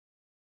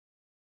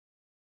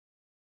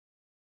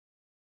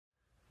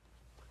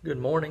Good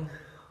morning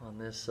on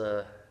this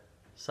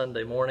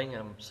Sunday morning.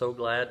 I'm so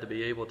glad to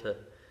be able to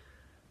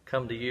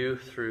come to you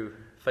through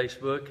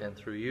Facebook and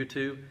through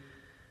YouTube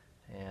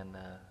and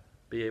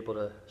be able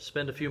to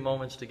spend a few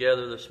moments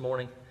together this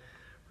morning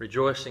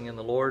rejoicing in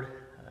the Lord.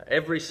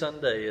 Every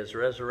Sunday is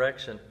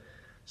Resurrection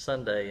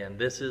Sunday, and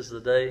this is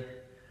the day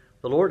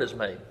the Lord has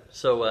made.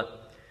 So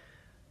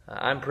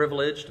I'm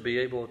privileged to be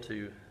able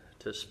to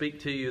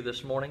speak to you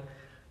this morning.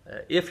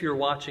 If you're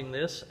watching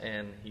this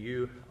and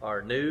you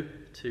are new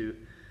to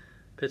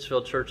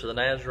Pittsfield Church of the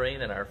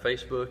Nazarene and our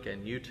Facebook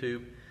and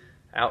YouTube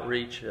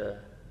outreach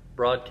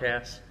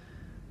broadcasts,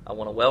 I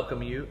want to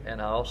welcome you,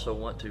 and I also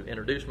want to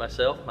introduce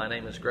myself. My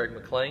name is Greg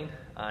McLean.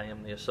 I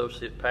am the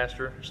Associate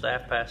Pastor,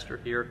 Staff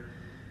Pastor here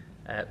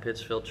at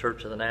Pittsfield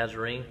Church of the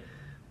Nazarene,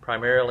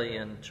 primarily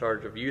in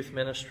charge of youth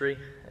ministry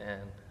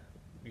and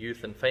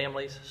youth and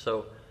families.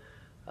 So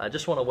I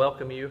just want to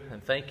welcome you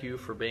and thank you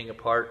for being a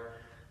part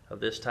of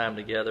this time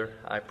together.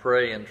 I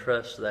pray and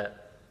trust that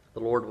the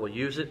Lord will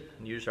use it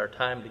and use our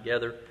time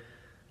together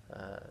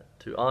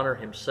to honor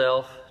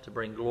Himself, to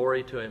bring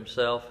glory to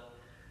Himself,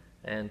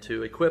 and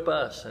to equip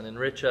us and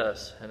enrich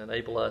us and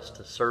enable us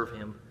to serve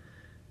Him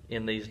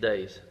in these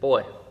days.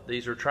 Boy,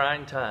 these are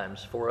trying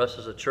times for us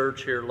as a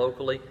church here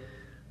locally.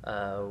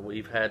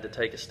 We've had to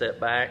take a step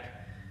back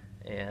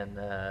and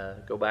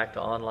go back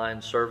to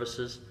online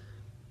services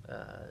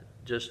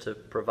just to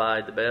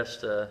provide the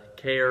best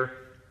care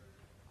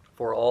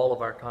for all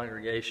of our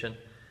congregation,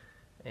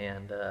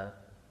 and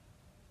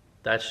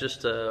that's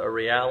just a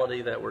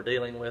reality that we're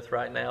dealing with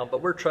right now.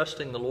 But we're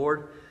trusting the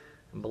Lord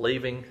and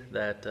believing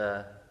that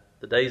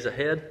the days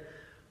ahead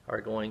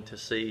are going to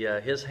see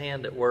His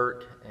hand at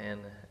work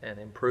and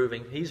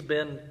improving. He's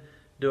been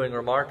doing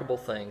remarkable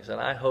things,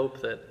 and I hope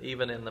that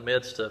even in the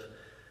midst of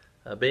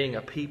being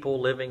a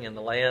people living in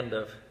the land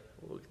of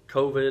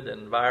COVID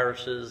and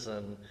viruses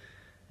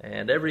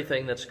and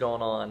everything that's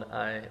gone on,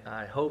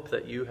 I hope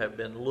that you have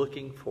been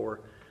looking for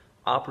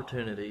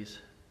opportunities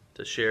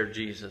to share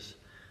Jesus,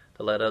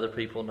 to let other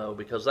people know,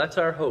 because that's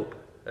our hope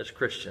as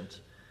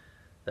Christians,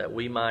 that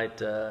we might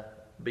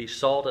be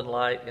salt and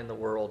light in the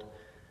world.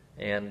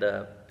 And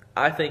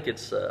I think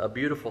it's a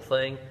beautiful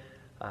thing.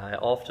 I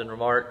often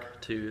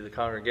remark to the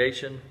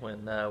congregation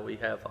when we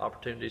have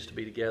opportunities to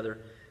be together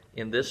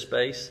in this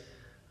space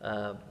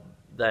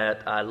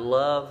that I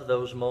love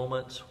those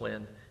moments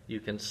when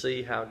you can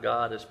see how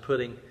God is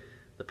putting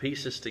the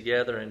pieces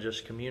together and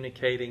just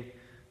communicating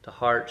to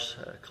hearts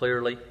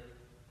clearly.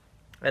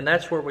 And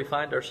that's where we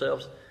find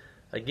ourselves.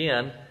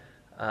 Again,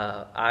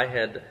 I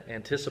had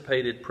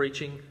anticipated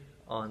preaching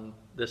on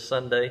this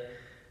Sunday,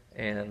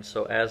 and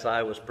so as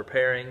I was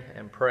preparing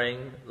and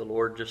praying, the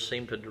Lord just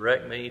seemed to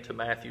direct me to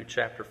Matthew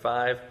chapter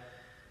 5,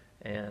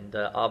 and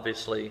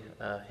obviously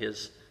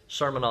His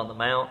Sermon on the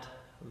Mount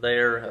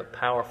there, a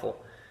powerful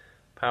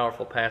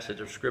passage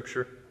of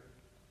Scripture.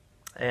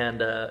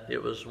 And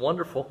it was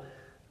wonderful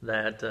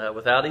that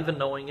without even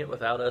knowing it,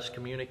 without us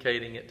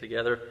communicating it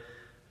together,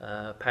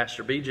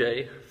 Pastor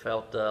BJ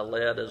felt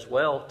led as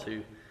well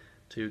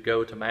to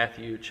go to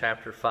Matthew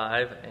chapter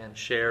 5 and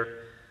share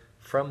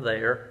from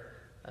there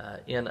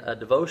in a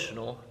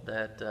devotional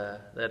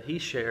that he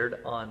shared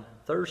on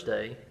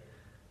Thursday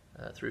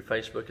through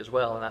Facebook as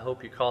well. And I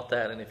hope you caught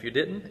that. And if you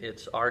didn't,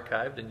 it's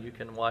archived and you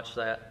can watch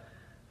that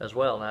as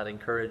well. And I'd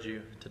encourage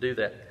you to do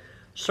that.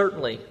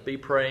 Certainly be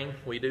praying.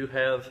 We do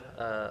have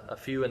a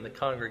few in the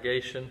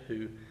congregation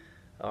who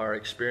are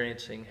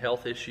experiencing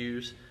health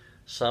issues,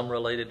 some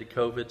related to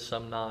COVID,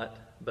 some not.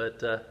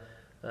 But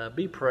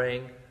be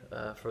praying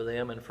for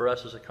them and for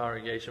us as a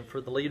congregation,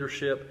 for the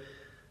leadership.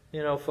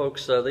 You know,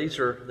 folks, these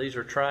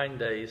are trying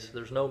days.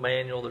 There's no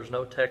manual, there's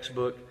no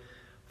textbook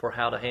for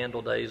how to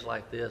handle days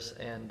like this.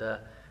 And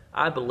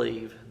I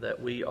believe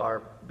that we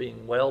are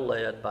being well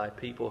led by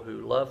people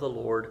who love the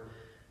Lord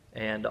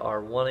and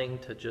are wanting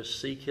to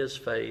just seek His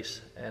face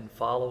and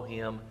follow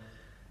Him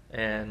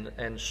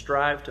and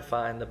strive to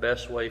find the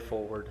best way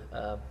forward.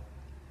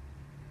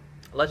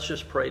 Let's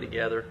just pray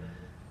together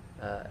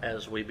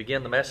as we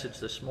begin the message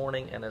this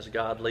morning and as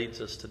God leads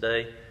us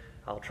today.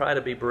 I'll try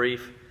to be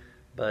brief,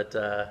 but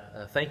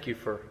thank you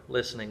for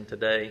listening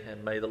today,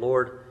 and may the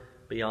Lord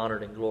be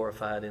honored and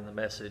glorified in the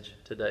message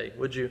today.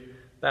 Would you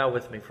bow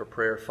with me for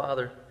prayer?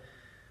 Father,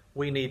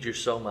 we need You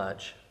so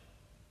much.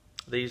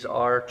 These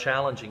are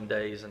challenging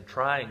days and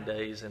trying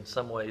days in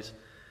some ways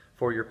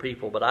for Your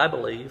people, but I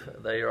believe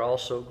they are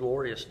also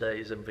glorious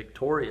days and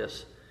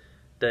victorious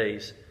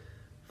days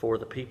for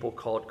the people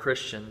called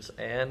Christians,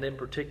 and in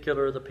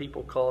particular the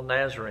people called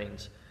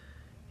Nazarenes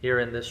here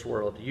in this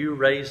world. You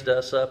raised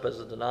us up as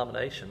a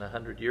denomination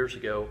 100 years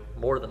ago,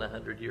 more than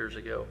 100 years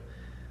ago,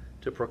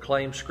 to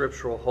proclaim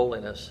scriptural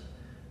holiness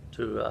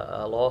to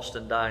a lost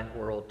and dying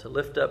world, to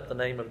lift up the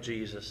name of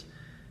Jesus.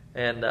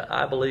 And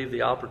I believe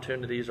the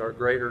opportunities are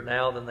greater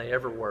now than they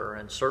ever were,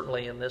 and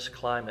certainly in this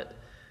climate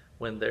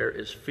when there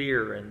is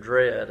fear and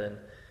dread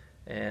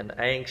and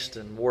angst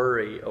and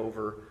worry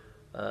over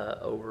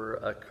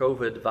a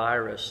COVID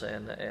virus,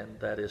 and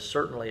that is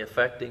certainly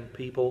affecting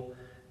people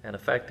and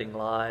affecting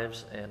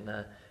lives. And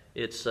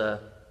it's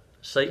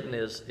Satan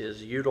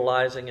is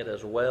utilizing it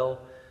as well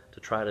to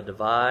try to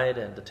divide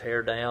and to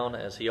tear down,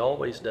 as he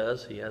always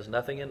does. He has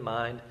nothing in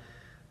mind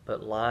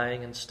but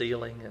lying and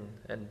stealing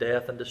and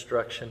death and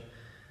destruction.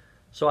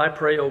 So I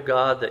pray, O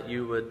God, that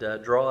you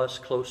would draw us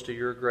close to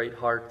your great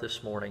heart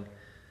this morning.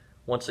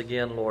 Once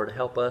again, Lord,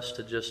 help us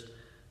to just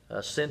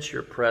sense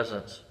your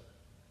presence,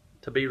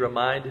 to be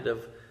reminded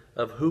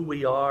of who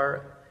we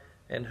are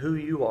and who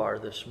you are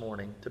this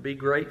morning, to be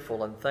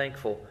grateful and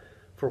thankful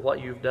for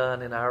what you've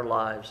done in our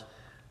lives.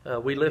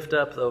 We lift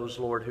up those,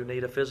 Lord, who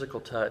need a physical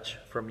touch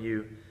from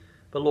you.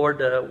 But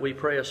Lord, we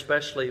pray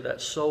especially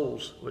that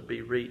souls would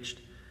be reached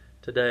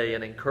today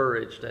and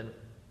encouraged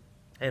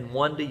and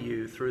won to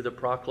you through the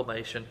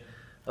proclamation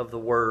of the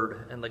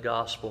word and the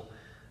gospel.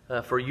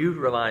 For you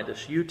remind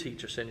us, you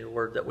teach us in your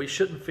word that we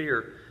shouldn't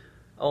fear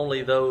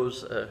only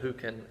those who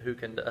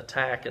can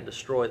attack and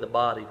destroy the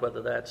body,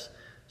 whether that's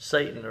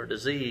Satan or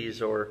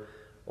disease or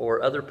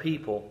other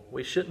people.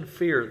 We shouldn't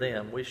fear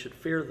them. We should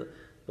fear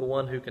the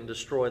one who can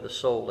destroy the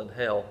soul in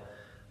hell.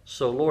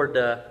 So Lord,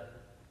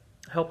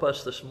 help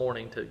us this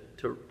morning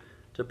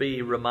to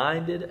be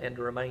reminded and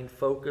to remain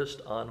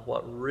focused on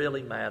what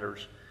really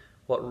matters,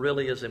 what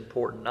really is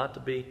important, not to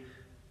be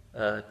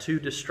too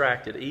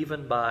distracted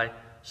even by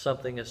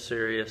something as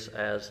serious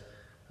as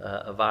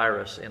a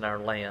virus in our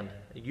land.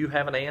 You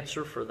have an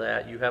answer for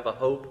that. You have a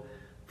hope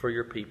for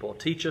your people.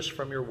 Teach us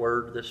from your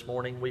word this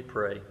morning, we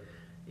pray.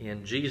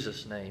 In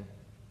Jesus' name,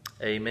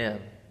 amen.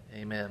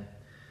 Amen.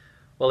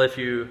 Well, if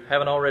you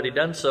haven't already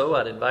done so,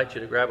 I'd invite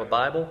you to grab a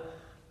Bible,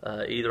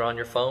 either on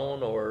your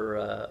phone or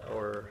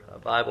a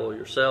Bible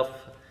yourself,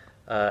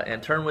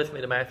 and turn with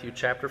me to Matthew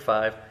chapter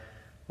 5.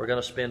 We're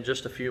going to spend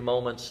just a few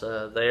moments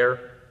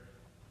there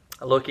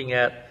looking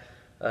at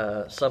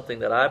something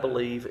that I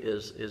believe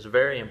is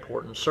very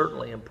important,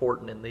 certainly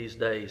important in these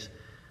days.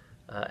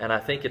 And I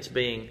think it's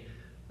being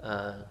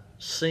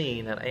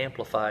seen and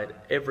amplified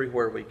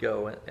everywhere we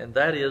go. And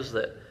that is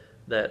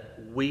that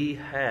we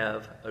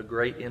have a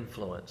great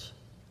influence.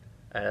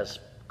 As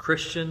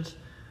Christians,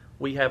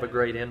 we have a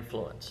great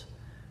influence.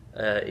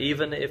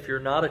 Even if you're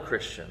not a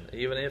Christian,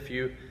 even if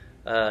you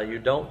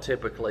don't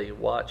typically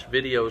watch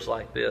videos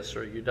like this,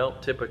 or you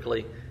don't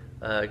typically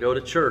go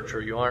to church,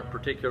 or you aren't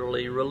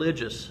particularly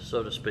religious,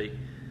 so to speak,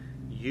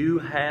 you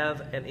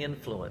have an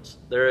influence.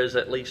 There is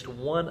at least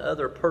one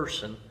other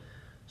person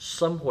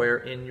somewhere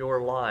in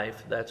your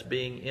life that's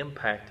being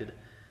impacted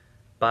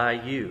by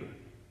you.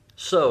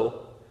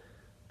 So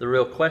the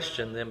real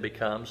question then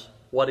becomes,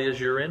 what is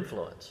your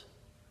influence?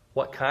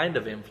 What kind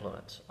of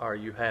influence are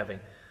you having?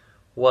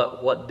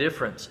 What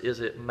difference is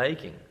it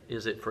making?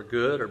 Is it for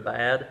good or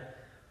bad?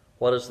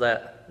 What does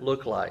that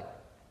look like?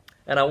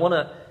 And I want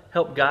to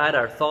help guide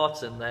our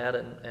thoughts in that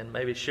and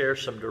maybe share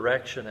some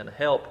direction and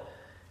help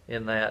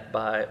in that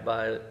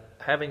by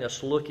having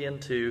us look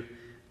into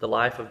the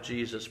life of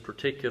Jesus,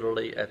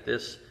 particularly at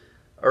this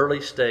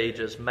early stage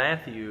as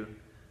Matthew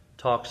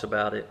talks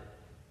about it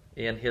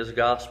in his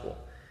gospel.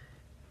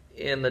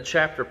 In the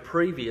chapter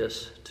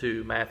previous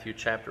to Matthew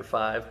chapter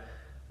 5,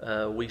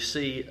 we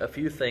see a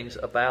few things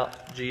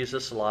about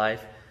Jesus'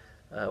 life.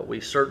 We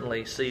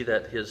certainly see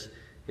that his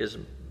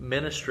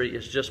ministry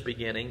is just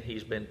beginning.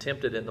 He's been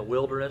tempted in the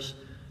wilderness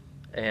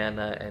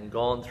and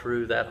gone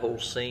through that whole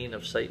scene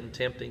of Satan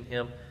tempting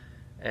him.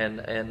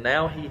 And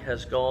now he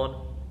has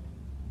gone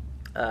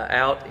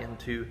out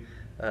into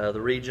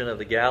the region of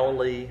the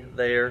Galilee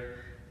there,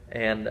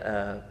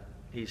 and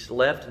he's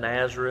left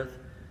Nazareth,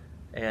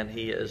 and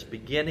he is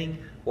beginning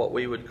what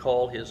we would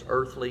call his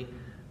earthly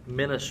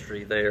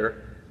ministry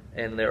there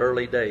in the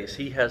early days.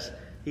 He has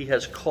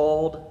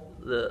called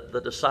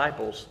the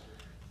disciples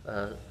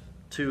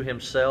to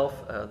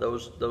himself,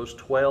 those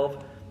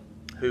 12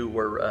 who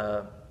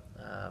were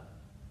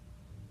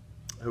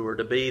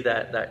to be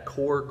that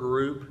core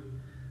group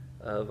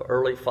of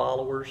early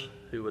followers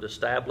who would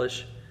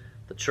establish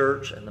the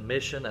church and the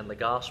mission and the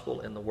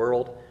gospel in the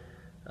world.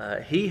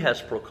 He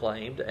has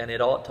proclaimed, and it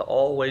ought to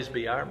always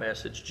be our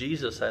message,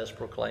 Jesus has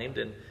proclaimed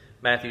in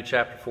Matthew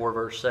chapter 4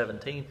 verse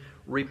 17,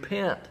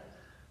 repent,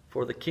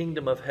 for the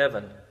kingdom of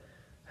heaven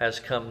has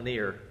come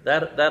near.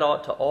 That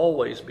ought to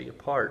always be a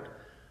part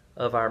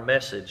of our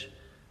message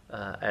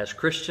as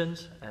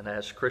Christians and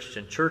as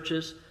Christian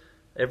churches.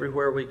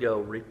 Everywhere we go,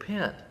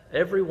 repent.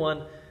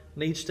 Everyone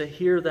needs to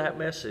hear that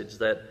message,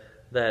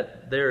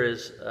 that there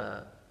is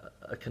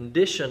a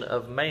condition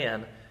of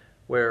man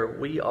where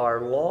we are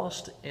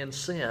lost in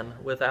sin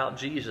without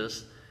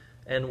Jesus,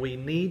 and we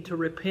need to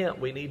repent.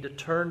 We need to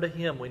turn to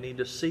Him. We need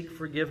to seek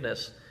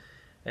forgiveness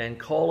and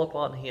call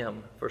upon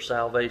Him for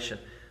salvation.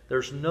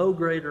 There's no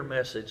greater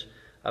message.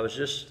 I was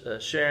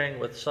just sharing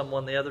with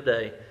someone the other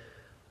day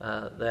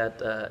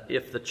that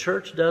if the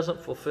church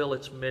doesn't fulfill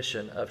its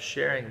mission of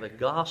sharing the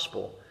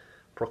gospel,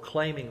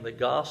 proclaiming the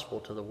gospel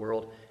to the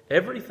world,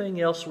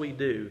 everything else we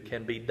do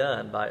can be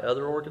done by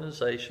other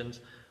organizations,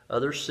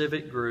 other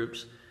civic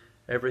groups,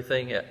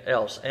 everything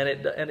else. And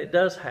it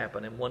does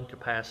happen in one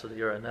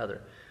capacity or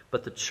another.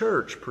 But the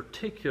church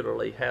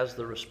particularly has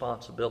the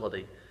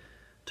responsibility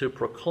to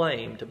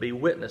proclaim, to be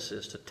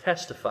witnesses, to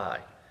testify,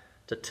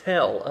 to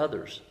tell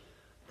others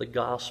the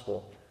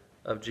gospel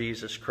of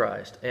Jesus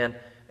Christ. And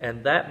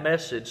that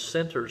message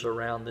centers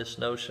around this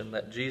notion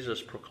that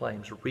Jesus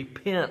proclaims,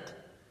 repent,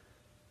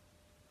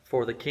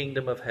 for the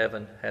kingdom of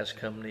heaven has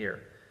come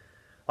near.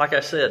 Like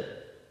I said,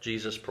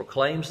 Jesus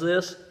proclaims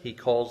this. He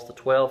calls the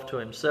 12 to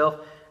himself.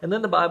 And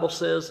then the Bible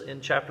says in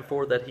chapter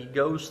 4 that he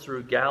goes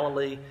through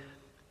Galilee,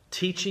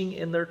 teaching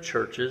in their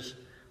churches,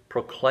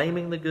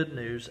 proclaiming the good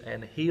news,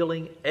 and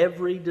healing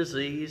every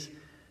disease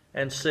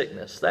and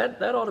sickness.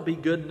 That ought to be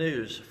good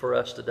news for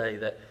us today,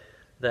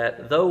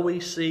 that though we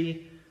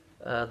see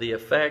the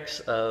effects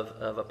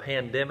of a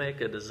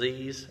pandemic, a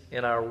disease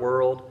in our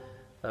world,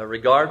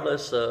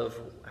 regardless of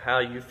how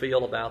you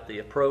feel about the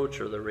approach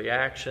or the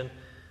reaction,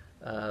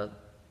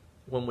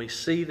 when we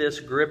see this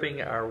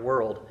gripping our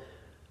world,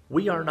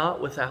 we are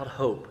not without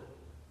hope.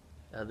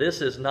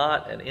 This is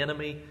not an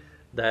enemy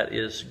that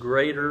is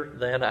greater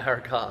than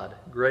our God,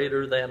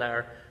 greater than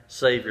our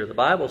Savior. The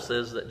Bible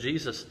says that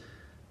Jesus,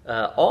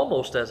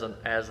 almost as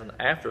an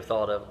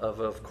afterthought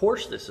of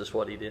course this is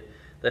what he did,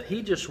 that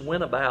he just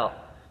went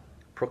about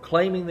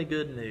proclaiming the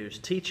good news,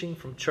 teaching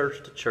from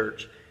church to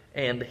church,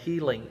 and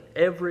healing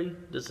every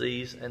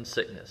disease and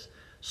sickness.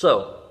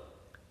 So,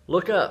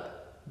 look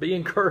up, be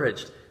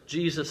encouraged.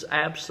 Jesus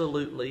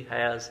absolutely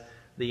has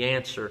the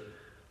answer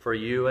for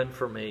you and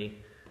for me,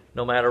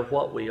 no matter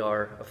what we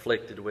are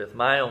afflicted with.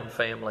 My own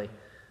family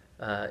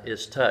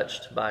is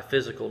touched by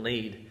physical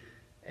need,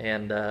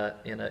 and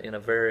in a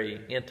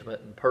very intimate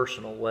and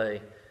personal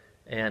way.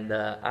 And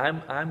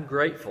I'm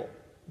grateful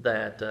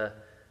that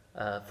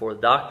for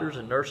doctors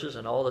and nurses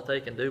and all that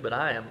they can do, but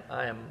I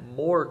am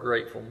more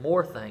grateful,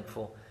 more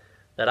thankful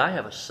that I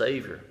have a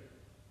Savior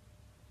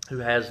who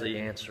has the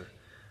answer,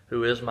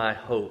 who is my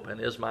hope and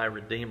is my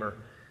Redeemer,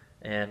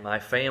 and my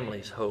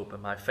family's hope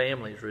and my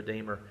family's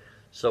Redeemer.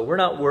 So we're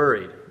not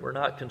worried. We're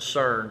not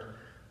concerned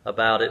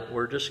about it.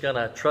 We're just going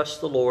to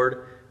trust the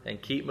Lord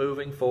and keep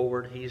moving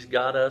forward. He's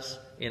got us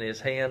in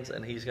His hands,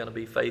 and He's going to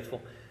be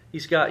faithful.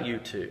 He's got you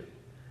too.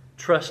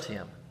 Trust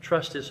Him.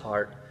 Trust His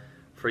heart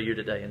for you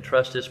today, and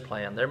trust His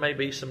plan. There may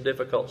be some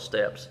difficult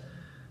steps,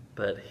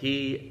 but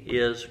He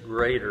is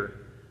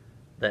greater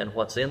than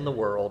what's in the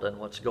world and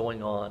what's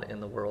going on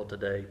in the world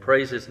today.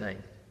 Praise His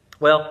name.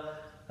 Well,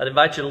 I'd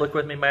invite you to look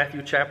with me,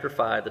 Matthew chapter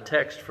 5. The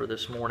text for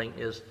this morning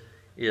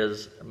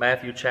is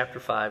Matthew chapter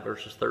 5,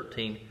 verses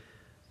 13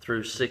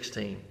 through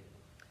 16.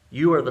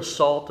 You are the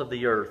salt of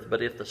the earth,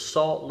 but if the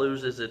salt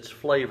loses its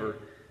flavor,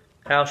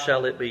 how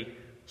shall it be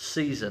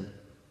seasoned?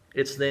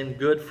 It's then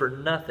good for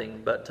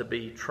nothing but to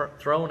be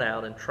thrown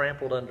out and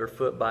trampled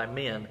underfoot by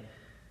men.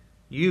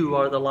 You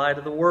are the light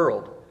of the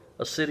world.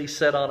 A city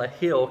set on a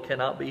hill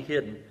cannot be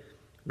hidden,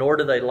 nor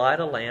do they light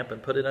a lamp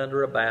and put it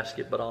under a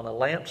basket, but on a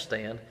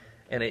lampstand,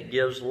 and it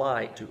gives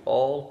light to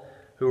all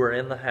who are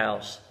in the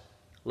house.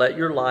 Let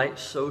your light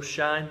so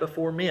shine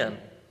before men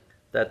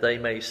that they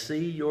may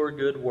see your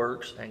good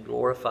works and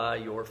glorify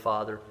your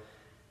Father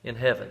in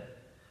heaven.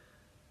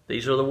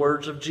 These are the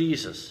words of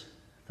Jesus.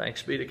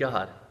 Thanks be to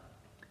God.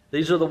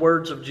 These are the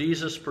words of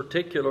Jesus,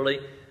 particularly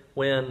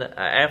when,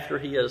 after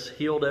He has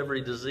healed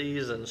every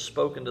disease and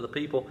spoken to the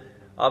people,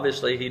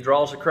 obviously He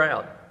draws a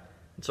crowd.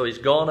 And so He's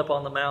gone up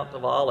on the Mount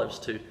of Olives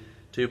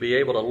to be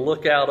able to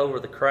look out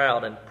over the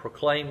crowd and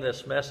proclaim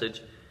this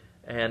message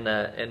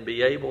and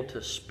be able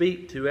to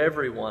speak to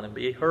everyone and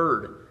be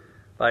heard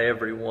by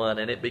everyone.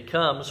 And it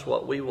becomes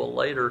what we will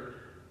later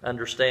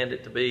understand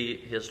it to be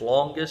His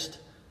longest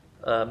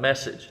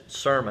message,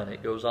 sermon.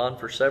 It goes on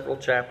for several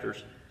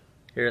chapters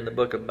here in the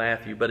book of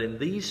Matthew. But in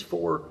these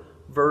 4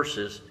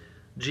 verses,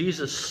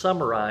 Jesus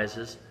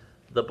summarizes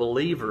the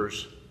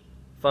believer's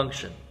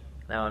function.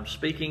 Now I'm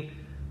speaking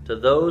to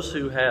those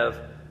who have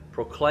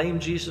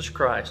proclaimed Jesus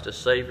Christ as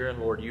Savior and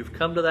Lord. You've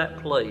come to that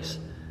place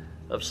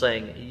of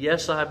saying,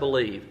 yes, I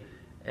believe.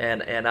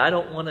 And I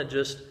don't want to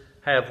just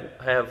have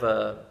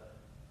a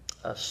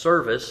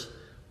service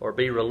or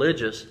be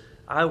religious.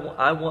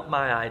 I want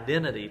my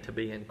identity to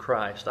be in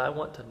Christ. I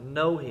want to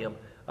know Him.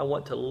 I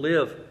want to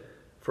live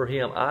for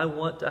Him. I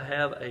want to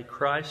have a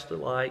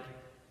Christ-like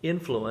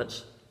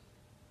influence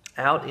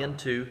out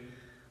into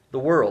the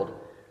world.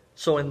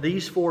 So in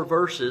these 4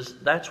 verses,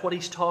 that's what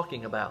He's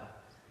talking about,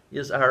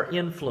 is our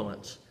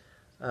influence.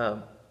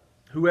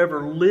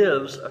 Whoever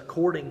lives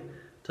according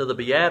to the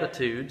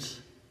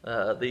Beatitudes,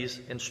 these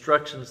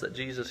instructions that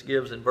Jesus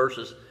gives in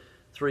verses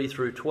 3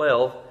 through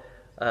 12,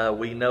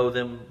 we know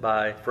them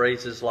by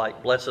phrases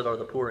like, blessed are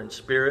the poor in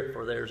spirit,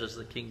 for theirs is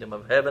the kingdom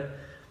of heaven.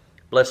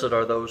 Blessed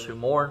are those who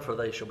mourn, for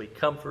they shall be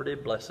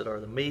comforted. Blessed are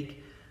the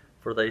meek,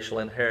 for they shall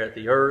inherit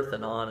the earth,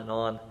 and on and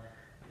on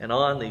and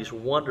on. These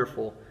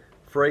wonderful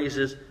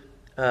phrases,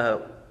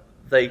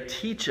 they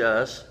teach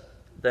us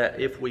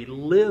that if we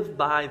live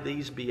by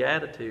these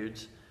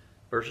Beatitudes,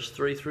 verses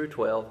 3 through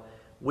 12,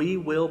 we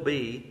will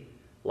be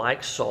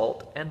like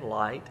salt and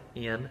light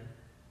in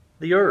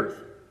the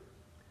earth.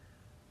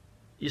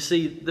 You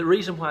see, the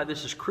reason why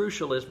this is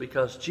crucial is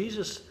because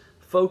Jesus'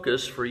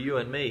 focus for you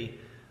and me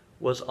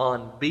was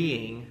on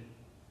being,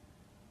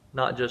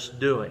 not just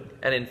doing.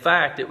 And in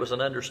fact, it was an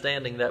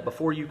understanding that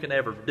before you can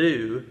ever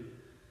do,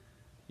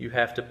 you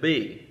have to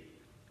be.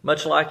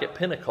 Much like at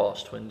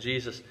Pentecost, when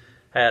Jesus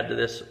had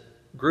this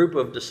group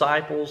of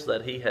disciples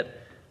that he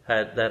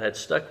had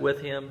stuck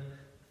with him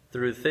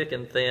through thick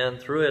and thin,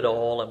 through it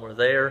all, and were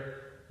there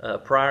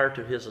prior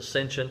to his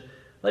ascension.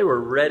 They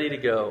were ready to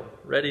go,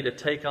 ready to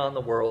take on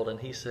the world. And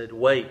he said,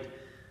 wait,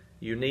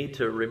 you need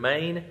to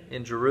remain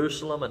in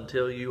Jerusalem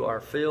until you are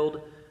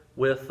filled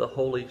with the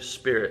Holy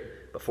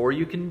Spirit. Before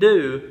you can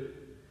do,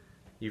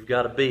 you've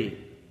got to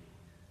be.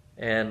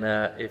 And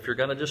if you're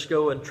going to just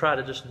go and try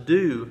to just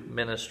do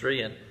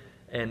ministry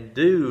and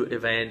do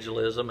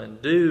evangelism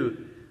and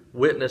do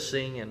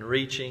witnessing and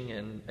reaching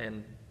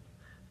and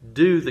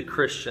do the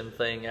Christian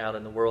thing out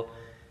in the world,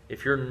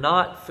 if you're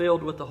not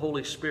filled with the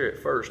Holy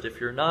Spirit first, if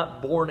you're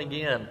not born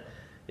again,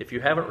 if you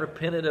haven't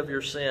repented of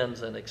your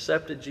sins and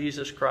accepted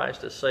Jesus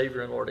Christ as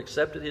Savior and Lord,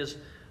 accepted His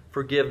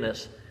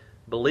forgiveness,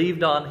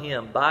 believed on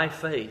Him by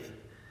faith,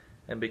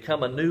 and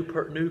become a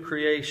new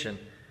creation,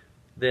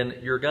 then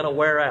you're going to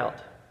wear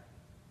out.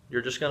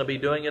 You're just going to be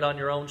doing it on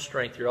your own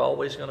strength. You're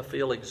always going to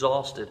feel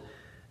exhausted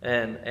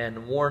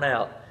and worn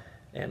out.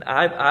 And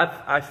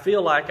I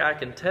feel like I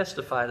can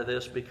testify to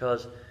this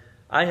because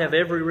I have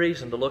every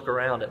reason to look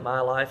around at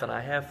my life, and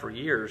I have for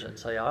years, and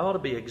say, I ought to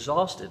be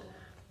exhausted.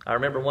 I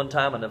remember one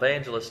time an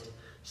evangelist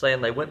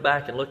saying they went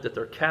back and looked at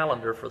their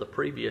calendar for the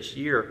previous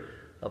year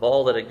of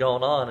all that had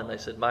gone on, and they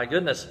said, my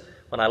goodness,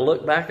 when I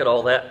look back at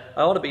all that,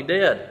 I ought to be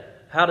dead.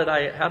 How did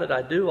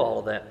I do all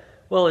of that?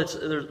 Well,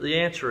 the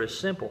answer is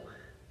simple.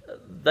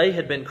 They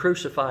had been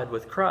crucified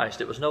with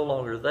Christ. It was no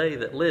longer they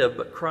that lived,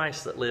 but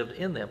Christ that lived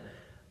in them.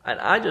 And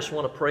I just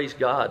want to praise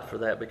God for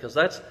that, because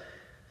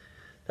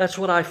that's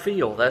what I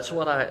feel. That's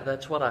what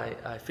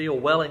I feel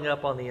welling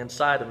up on the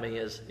inside of me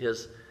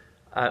is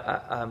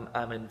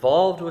I'm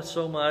involved with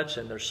so much,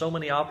 and there's so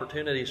many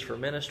opportunities for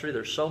ministry.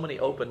 There's so many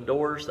open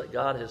doors that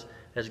God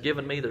has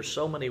given me. There's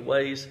so many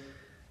ways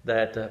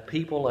that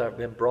people have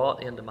been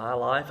brought into my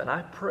life, and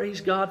I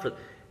praise God for it.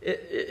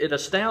 It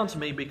astounds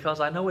me because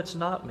I know it's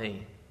not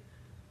me.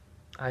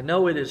 I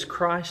know it is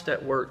Christ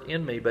at work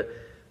in me, but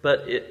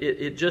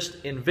it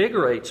just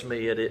invigorates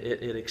me.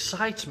 It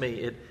excites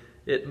me.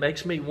 It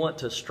makes me want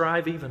to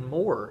strive even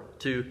more,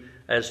 to,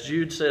 as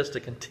Jude says,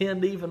 to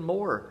contend even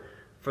more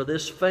for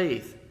this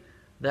faith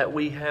that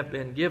we have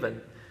been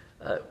given.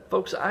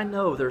 Folks, I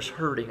know there's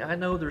hurting. I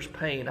know there's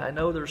pain. I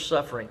know there's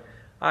suffering.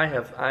 I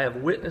have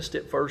witnessed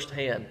it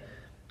firsthand.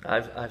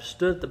 I've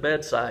stood at the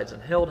bedsides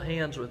and held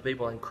hands with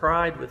people and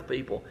cried with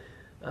people,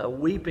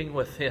 weeping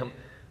with them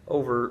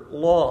over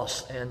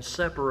loss and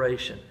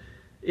separation.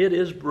 It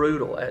is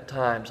brutal at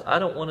times. I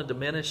don't want to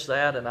diminish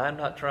that, and I'm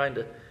not trying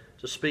to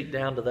speak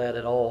down to that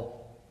at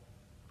all.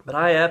 But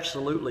I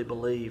absolutely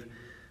believe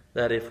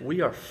that if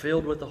we are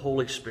filled with the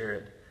Holy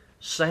Spirit,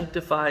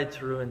 sanctified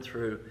through and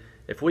through,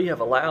 if we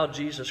have allowed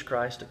Jesus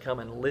Christ to come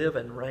and live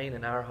and reign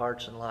in our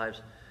hearts and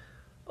lives,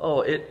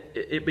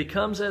 it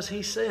becomes, as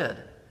He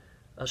said,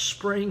 a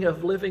spring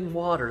of living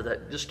water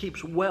that just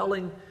keeps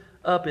welling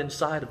up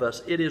inside of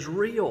us. It is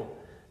real,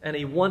 and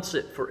He wants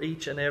it for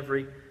each and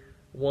every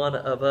one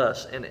of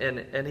us.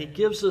 And He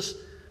gives us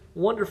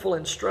wonderful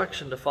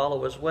instruction to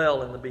follow as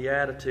well in the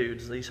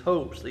Beatitudes, these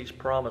hopes, these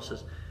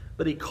promises.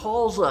 But He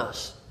calls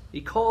us,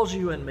 He calls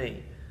you and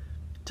me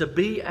to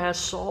be as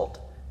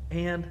salt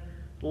and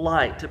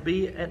light, to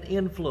be an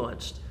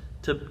influence,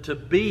 to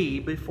be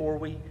before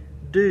we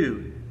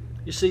do.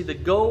 You see, the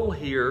goal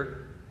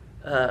here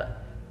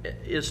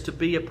is to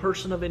be a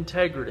person of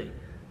integrity,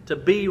 to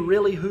be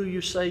really who you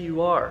say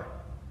you are,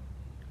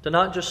 to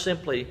not just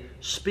simply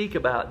speak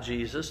about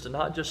Jesus, to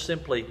not just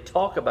simply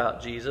talk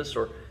about Jesus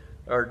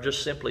or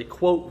just simply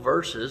quote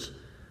verses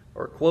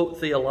or quote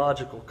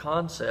theological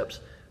concepts,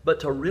 but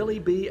to really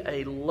be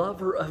a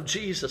lover of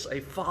Jesus,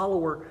 a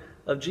follower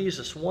of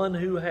Jesus, one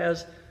who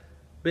has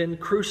been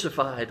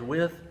crucified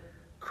with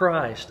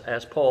Christ,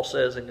 as Paul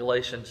says in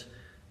Galatians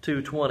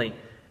 2:20.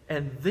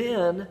 And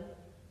then,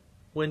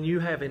 when you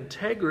have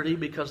integrity,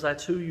 because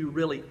that's who you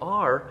really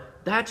are,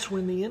 that's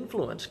when the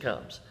influence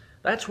comes.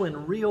 That's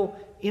when real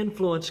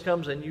influence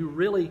comes and you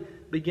really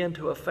begin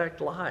to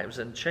affect lives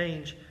and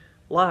change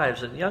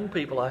lives. And young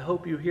people, I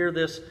hope you hear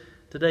this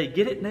today.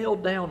 Get it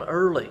nailed down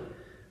early.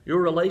 Your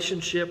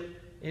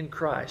relationship in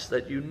Christ,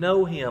 that you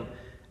know Him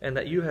and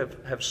that you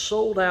have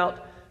sold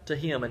out to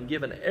Him and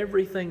given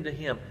everything to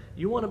Him.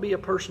 You want to be a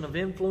person of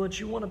influence.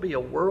 You want to be a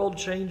world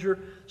changer,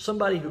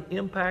 somebody who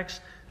impacts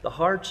the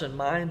hearts and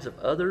minds of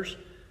others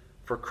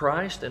for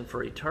Christ and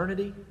for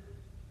eternity.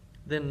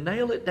 Then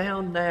nail it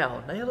down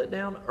now. Nail it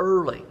down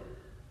early.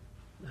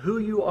 Who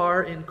you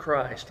are in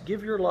Christ.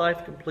 Give your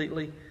life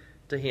completely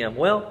to Him.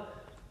 Well,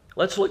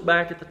 let's look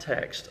back at the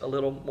text a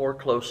little more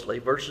closely.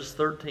 Verses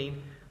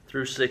 13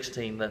 through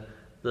 16.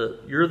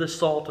 You're the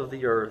salt of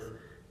the earth.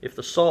 If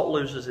the salt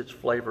loses its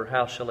flavor,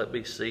 how shall it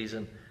be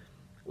seasoned?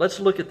 Let's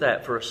look at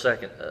that for a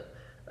second.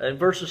 In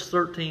verses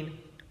 13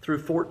 through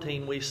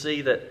 14, we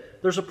see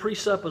that there's a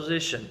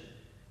presupposition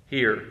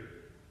here.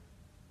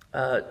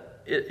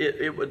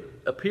 It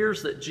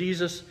appears that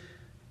Jesus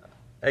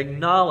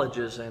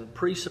acknowledges and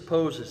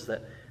presupposes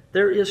that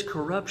there is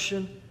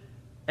corruption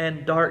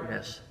and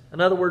darkness. In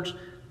other words,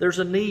 there's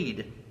a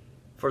need.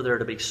 for there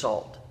to be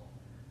salt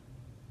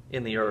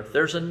in the earth.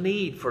 There's a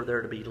need for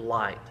there to be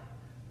light.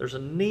 There's a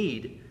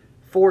need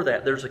for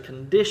that. There's a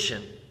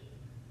condition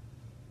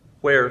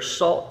where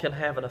salt can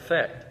have an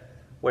effect,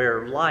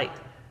 where light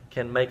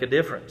can make a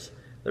difference.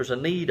 There's a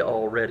need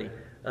already.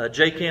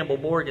 J. Campbell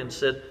Morgan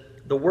said,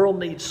 "The world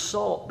needs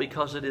salt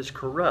because it is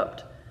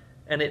corrupt,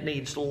 and it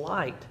needs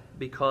light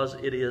because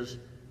it is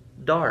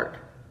dark."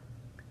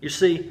 You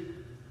see,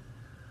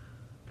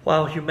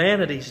 while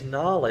humanity's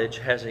knowledge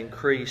has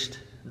increased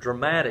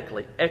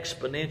dramatically,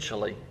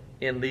 exponentially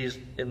in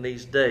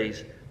these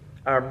days,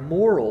 our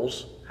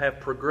morals have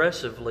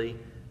progressively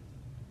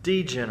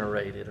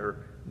degenerated or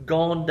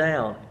gone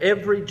down.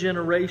 Every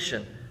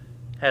generation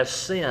has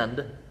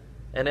sinned,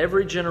 and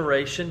every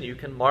generation, you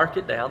can mark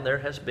it down, there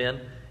has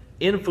been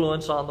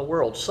influence on the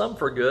world. Some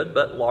for good,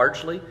 but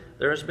largely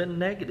there has been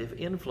negative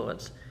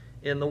influence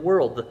in the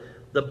world.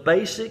 The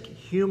basic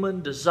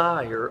human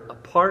desire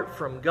apart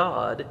from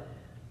God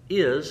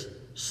is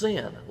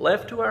sin.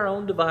 Left to our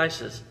own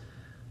devices,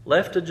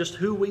 left to just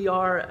who we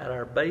are at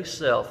our base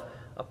self,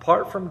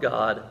 apart from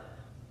God,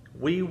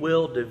 we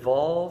will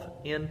devolve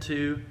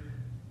into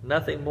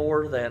nothing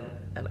more than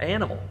an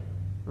animal,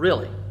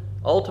 really.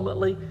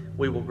 Ultimately,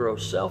 we will grow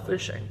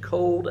selfish and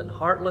cold and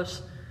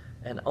heartless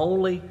and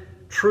only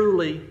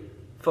truly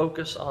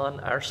focus on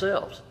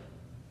ourselves.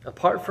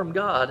 Apart from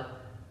God,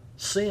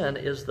 sin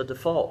is the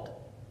default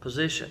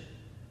position.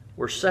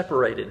 We're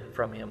separated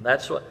from Him.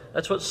 That's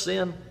what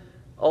sin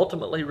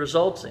ultimately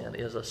results in,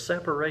 is a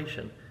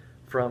separation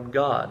from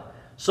God.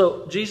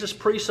 So Jesus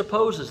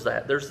presupposes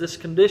that. There's this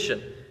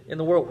condition in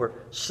the world where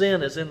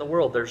sin is in the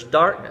world. There's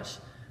darkness.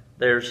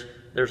 There's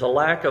a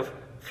lack of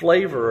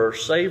flavor or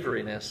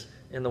savoriness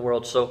in the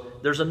world. So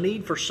there's a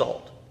need for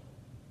salt.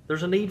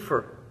 There's a need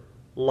for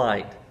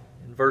light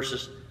in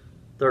verses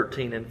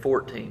 13 and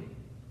 14.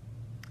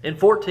 In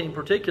 14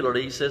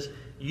 particularly, he says,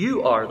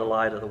 "You are the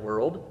light of the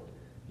world.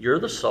 You're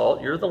the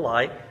salt. You're the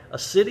light. A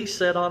city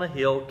set on a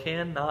hill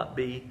cannot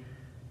be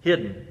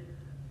hidden."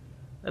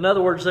 In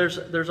other words,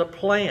 there's a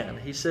plan.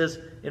 He says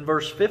in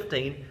verse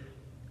 15,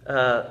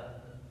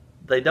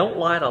 they don't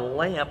light a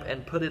lamp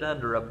and put it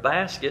under a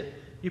basket.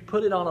 You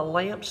put it on a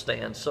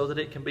lampstand so that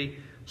it can be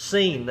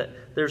seen. That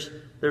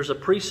there's a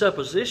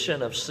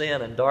presupposition of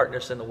sin and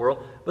darkness in the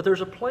world, but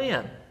there's a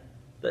plan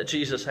that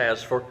Jesus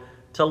has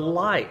to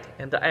light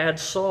and to add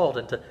salt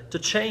and to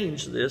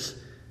change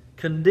this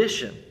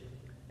condition.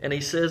 And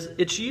he says,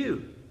 it's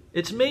you,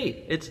 it's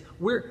me,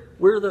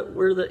 we're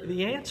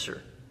the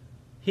answer.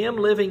 Him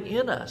living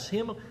in us.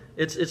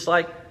 It's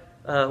like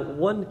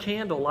one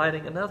candle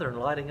lighting another and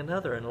lighting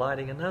another and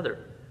lighting another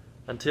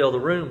until the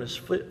room is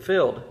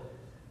filled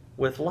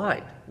with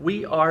light.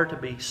 We are to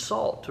be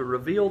salt to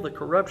reveal the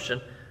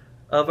corruption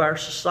of our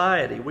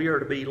society. We are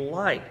to be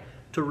light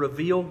to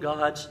reveal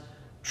God's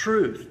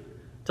truth,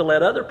 to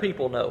let other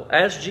people know,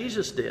 as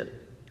Jesus did,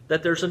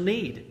 that there's a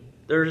need.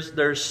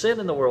 There's sin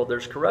in the world.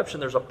 There's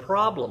corruption. There's a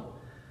problem,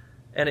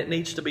 and it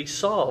needs to be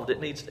solved.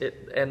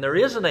 And there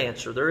is an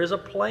answer. There is a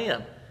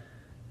plan,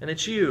 and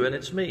it's you and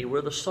it's me.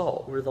 We're the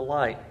salt. We're the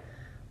light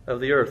of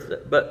the earth.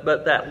 But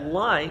that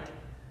light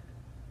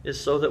is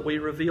so that we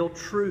reveal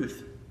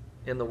truth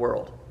in the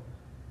world,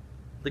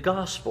 the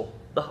gospel,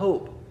 the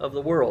hope of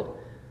the world,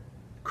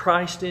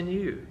 Christ in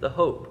you, the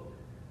hope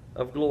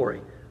of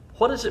glory.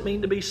 What does it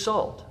mean to be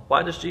salt?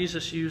 Why does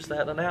Jesus use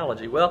that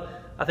analogy? Well,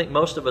 I think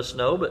most of us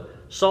know, but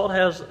salt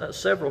has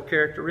several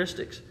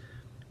characteristics.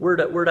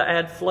 We're to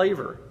add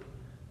flavor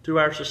to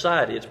our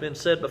society. It's been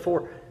said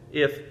before,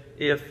 if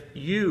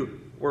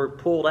you were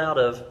pulled out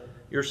of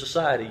your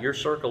society, your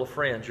circle of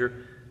friends,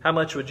 how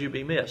much would you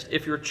be missed?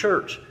 If your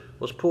church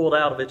was pulled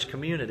out of its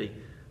community,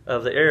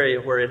 of the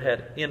area where it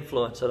had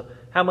influence,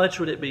 how much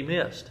would it be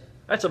missed?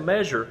 That's a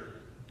measure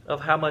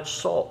of how much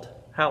salt,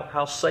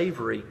 how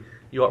savory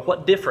you are.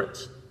 What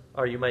difference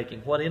are you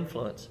making? What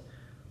influence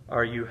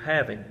are you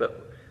having?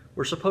 But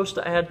we're supposed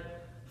to add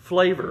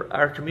flavor.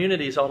 Our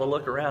communities ought to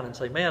look around and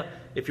say, man,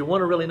 if you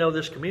want to really know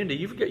this community,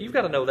 you've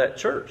got to know that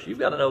church. You've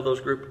got to know those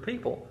group of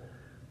people,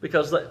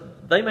 because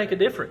they make a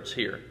difference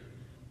here.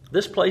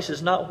 This place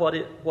is not what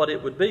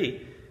it would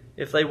be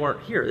if they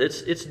weren't here.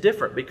 It's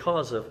different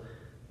because of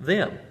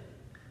them.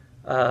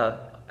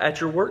 At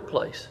your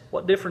workplace,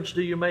 what difference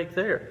do you make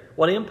there?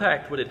 What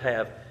impact would it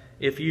have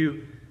if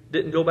you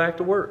didn't go back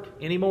to work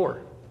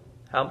anymore?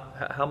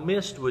 How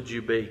missed would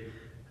you be?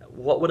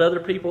 What would other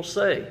people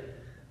say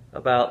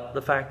about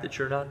the fact that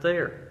you're not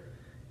there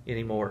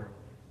anymore?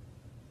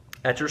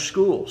 At your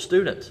school,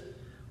 students,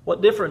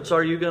 what difference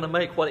are you going to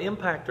make? What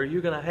impact are you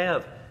going to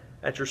have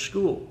at your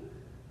school?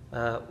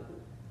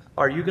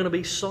 Are you going to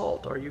be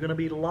salt? Are you going to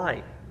be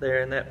light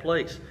there in that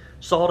place?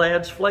 Salt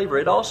adds flavor.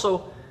 It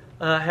also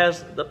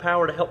has the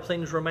power to help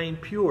things remain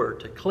pure,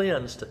 to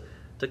cleanse,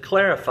 to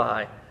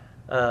clarify.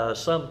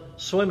 Some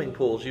swimming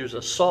pools use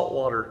a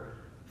saltwater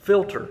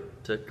filter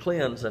to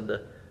cleanse and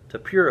to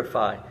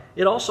purify.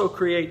 It also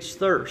creates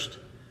thirst.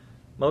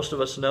 Most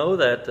of us know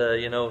that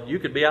you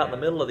could be out in the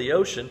middle of the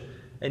ocean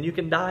and you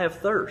can die of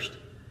thirst.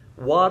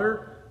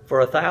 Water for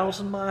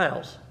 1,000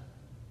 miles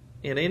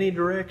in any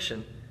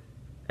direction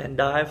and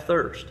die of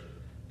thirst.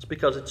 It's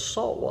because it's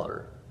salt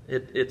water.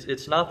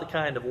 It's not the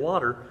kind of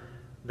water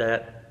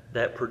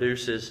that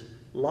produces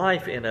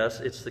life in us.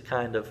 It's the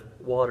kind of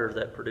water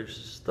that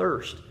produces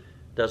thirst.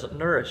 It doesn't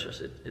nourish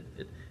us.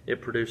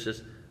 It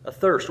produces a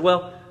thirst.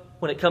 Well,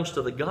 when it comes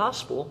to the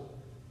gospel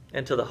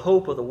and to the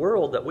hope of the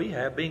world that we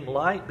have, being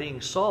light,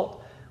 being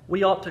salt,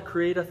 we ought to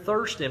create a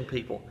thirst in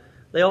people.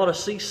 They ought to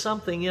see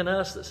something in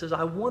us that says,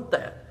 I want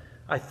that.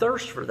 I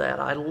thirst for that.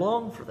 I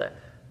long for that.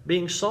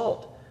 Being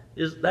salt,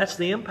 that's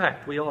the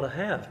impact we ought to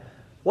have.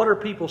 What are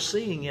people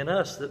seeing in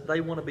us that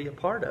they want to be a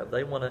part of?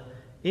 They want to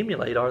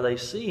emulate. Are they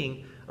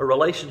seeing a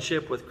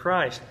relationship with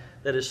Christ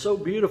that is so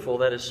beautiful,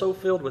 that is so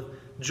filled with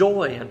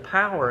joy and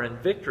power and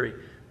victory,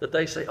 that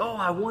they say, oh,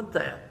 I want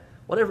that.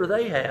 Whatever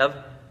they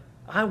have,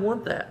 I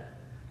want that.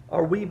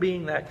 Are we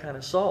being that kind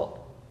of salt?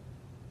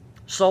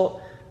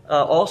 Salt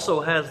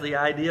also has the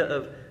idea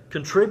of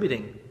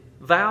contributing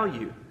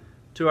value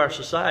to our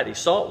society.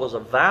 Salt was a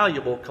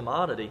valuable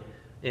commodity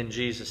in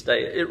Jesus'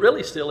 day. It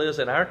really still is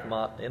in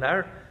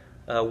our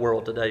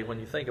world today. When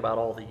you think about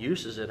all the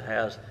uses it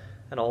has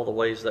and all the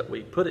ways that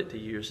we put it to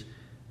use,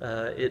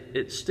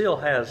 it still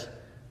has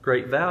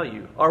great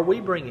value. Are we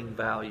bringing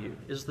value?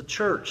 Is the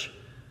church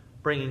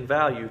bringing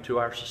value to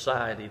our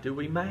society? Do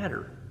we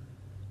matter?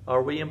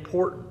 Are we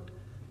important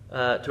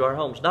to our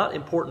homes? Not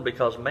important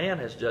because man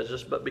has judged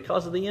us, but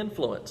because of the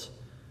influence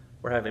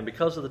we're having,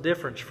 because of the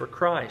difference for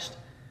Christ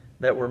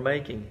that we're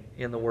making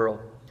in the world.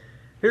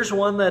 Here's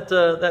one that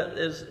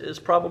is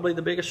probably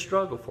the biggest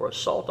struggle for us.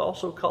 Salt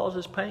also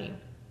causes pain.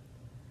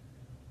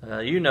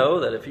 You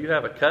know that if you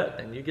have a cut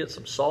and you get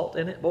some salt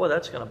in it, boy,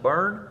 that's going to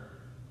burn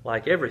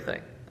like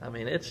everything. I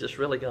mean, it's just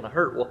really going to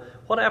hurt. Well,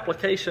 what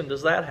application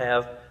does that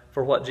have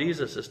for what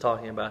Jesus is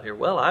talking about here?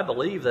 Well, I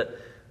believe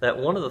that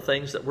one of the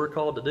things that we're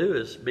called to do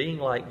is being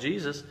like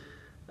Jesus.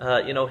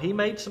 He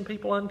made some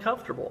people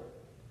uncomfortable.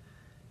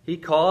 He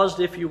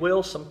caused, if you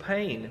will, some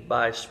pain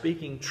by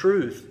speaking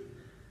truth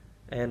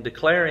and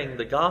declaring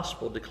the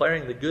gospel,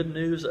 declaring the good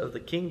news of the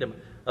kingdom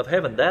of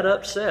heaven. That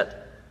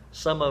upset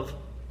some of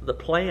the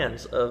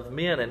plans of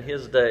men in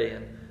his day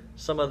and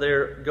some of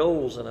their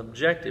goals and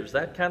objectives.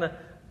 That kind of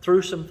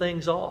threw some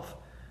things off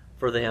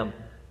for them.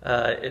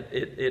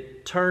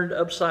 It turned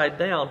upside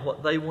down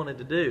what they wanted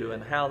to do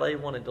and how they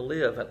wanted to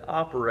live and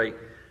operate.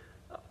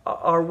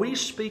 Are we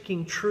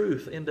speaking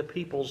truth into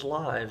people's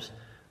lives?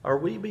 Are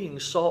we being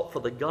salt for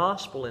the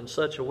gospel in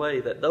such a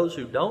way that those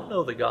who don't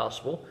know the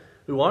gospel,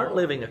 who aren't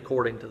living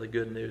according to the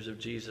good news of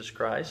Jesus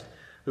Christ,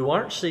 who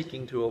aren't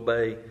seeking to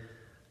obey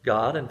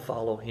God and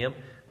follow Him,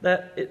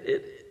 that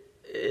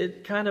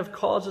it kind of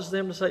causes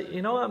them to say,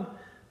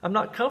 I'm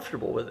not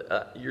comfortable with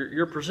it.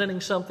 You're presenting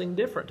something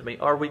different to me.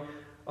 Are we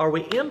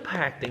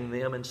impacting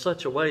them in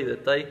such a way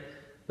that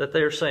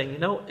they're saying,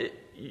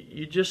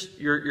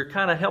 you're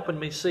kind of helping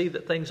me see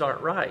that things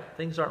aren't right,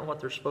 things aren't what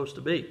they're supposed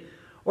to be?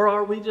 Or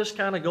are we just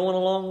kind of going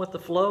along with the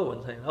flow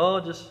and saying,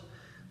 just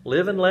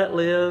live and let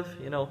live?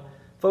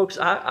 Folks,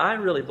 I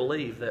really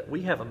believe that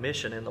we have a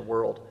mission in the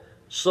world.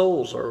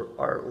 Souls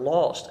are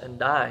lost and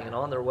dying and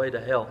on their way to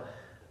hell.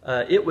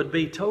 It would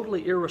be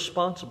totally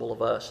irresponsible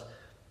of us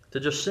to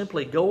just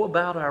simply go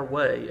about our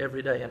way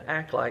every day and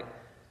act like,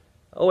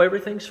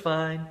 everything's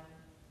fine.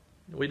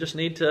 We just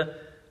need to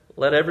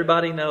let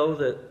everybody know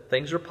that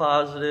things are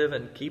positive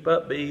and keep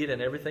upbeat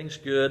and everything's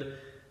good.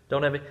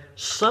 Don't have any.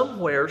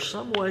 Somewhere,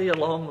 some way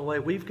along the way,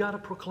 we've got to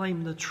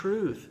proclaim the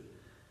truth.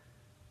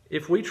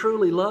 If we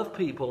truly love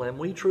people and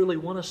we truly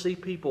want to see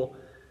people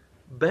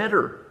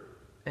better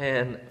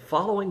and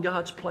following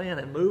God's plan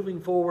and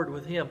moving forward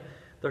with Him,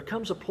 there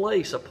comes a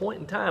place, a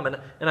point in time, and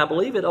I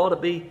believe it ought to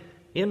be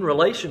in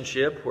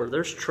relationship where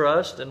there's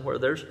trust and where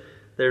there's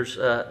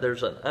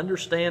an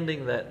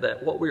understanding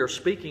that what we're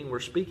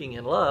speaking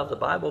in love. The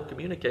Bible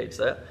communicates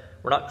that.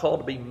 We're not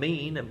called to be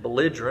mean and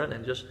belligerent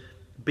and just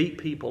beat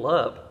people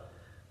up.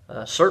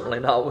 Certainly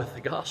not with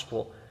the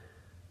gospel.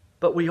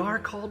 But we are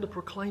called to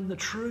proclaim the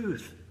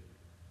truth,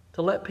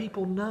 to let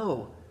people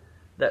know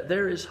that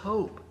there is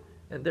hope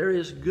and there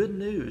is good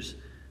news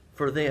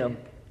for them.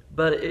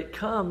 But it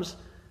comes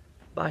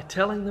by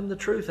telling them the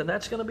truth, and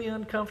that's going to be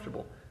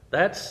uncomfortable.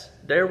 That's,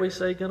 dare we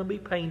say, going to be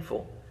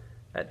painful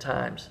at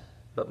times.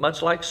 But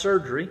much like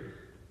surgery,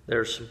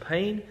 there's some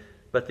pain,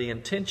 but the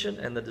intention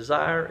and the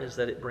desire is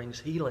that it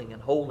brings healing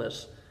and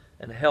wholeness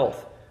and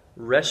health,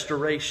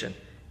 restoration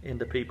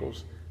into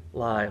people's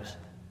lives.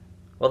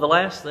 Well, the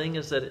last thing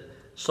is that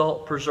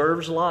salt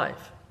preserves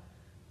life.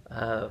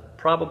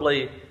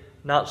 Probably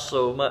not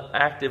so much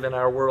active in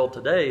our world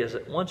today as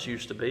it once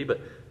used to be, but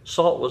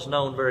salt was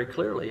known very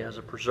clearly as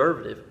a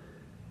preservative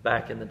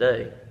back in the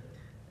day.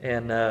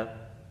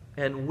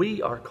 And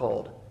we are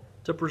called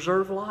to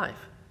preserve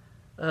life,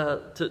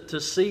 to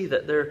see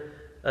that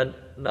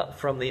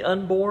from the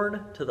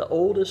unborn to the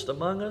oldest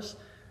among us,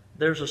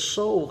 there's a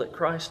soul that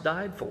Christ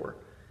died for.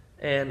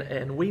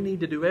 And we need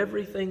to do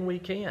everything we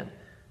can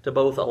to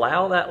both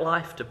allow that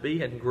life to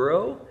be and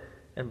grow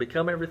and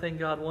become everything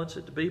God wants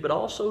it to be, but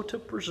also to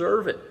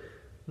preserve it,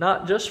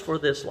 not just for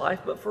this life,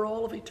 but for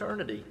all of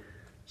eternity.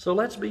 So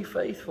let's be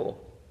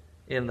faithful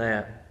in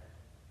that.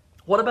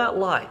 What about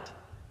light?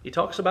 He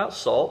talks about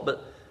salt,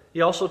 but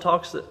he also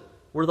talks that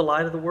we're the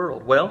light of the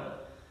world. Well,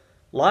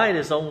 light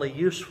is only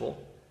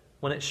useful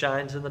when it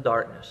shines in the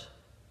darkness.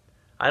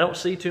 I don't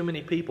see too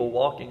many people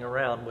walking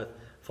around with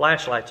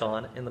flashlights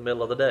on in the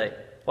middle of the day.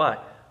 Why?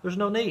 There's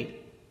no need.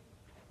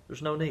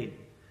 There's no need.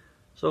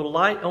 So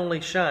light only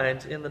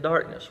shines in the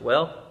darkness.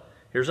 Well,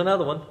 here's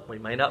another one. We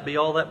may not be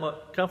all that much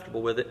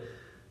comfortable with it,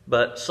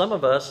 but some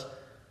of us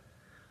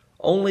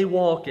only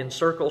walk in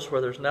circles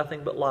where there's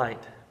nothing but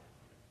light.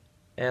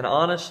 And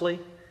honestly,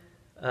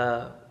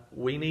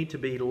 we need to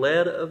be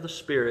led of the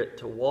Spirit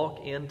to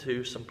walk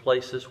into some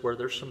places where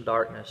there's some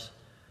darkness,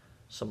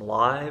 some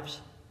lives,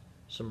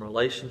 some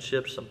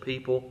relationships, some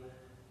people,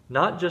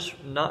 not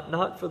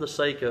for the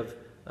sake of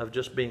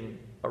just being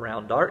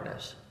around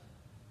darkness,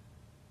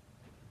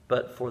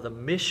 but for the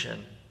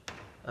mission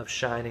of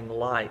shining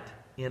light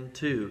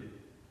into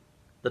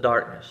the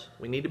darkness.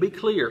 We need to be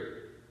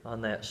clear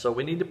on that. So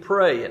we need to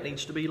pray. It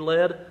needs to be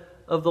led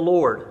of the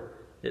Lord.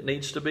 It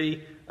needs to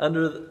be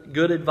under the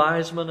good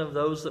advisement of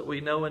those that we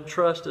know and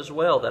trust as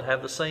well, that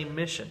have the same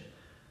mission.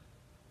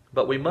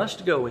 But we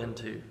must go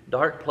into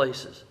dark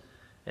places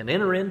and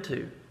enter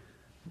into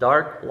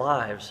dark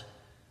lives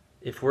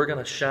if we're going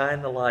to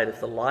shine the light,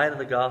 if the light of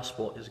the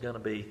gospel is going to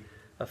be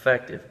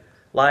effective.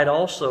 Light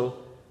also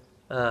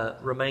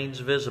remains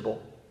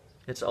visible.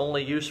 It's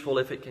only useful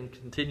if it can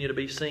continue to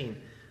be seen.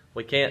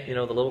 We can't, the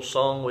little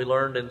song we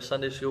learned in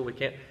Sunday school, we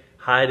can't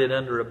hide it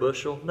under a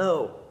bushel.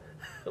 No,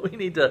 we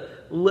need to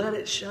let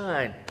it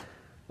shine.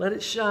 Let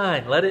it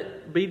shine. Let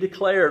it be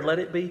declared. Let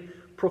it be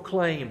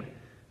proclaimed.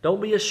 Don't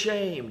be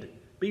ashamed.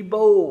 Be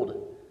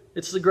bold.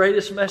 It's the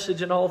greatest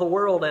message in all the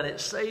world, and it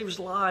saves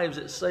lives.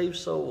 It saves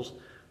souls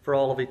for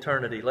all of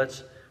eternity.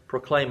 Let's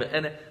proclaim it.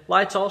 And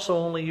light's also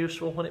only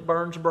useful when it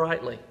burns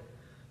brightly.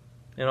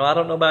 I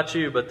don't know about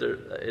you, but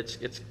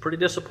it's pretty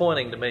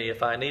disappointing to me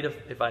if I need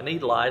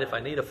light, if I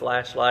need a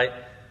flashlight,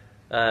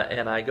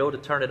 and I go to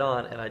turn it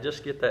on, and I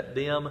just get that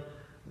dim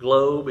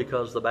glow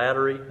because the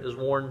battery is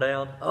worn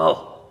down.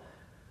 Oh,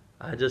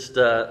 there's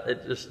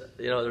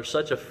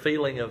such a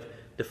feeling of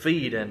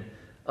defeat, and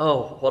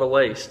oh, what a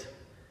waste.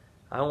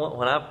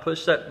 When I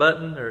push that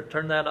button or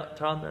turn that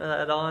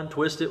on,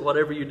 twist it,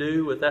 whatever you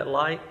do with that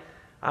light,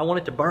 I want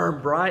it to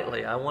burn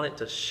brightly. I want it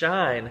to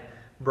shine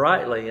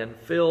brightly and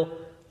fill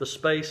the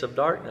space of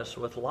darkness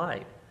with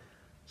light.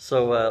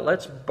 So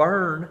let's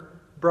burn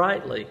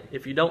brightly.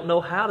 If you don't know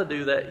how to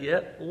do that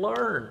yet,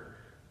 learn.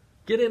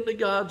 Get into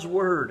God's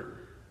Word.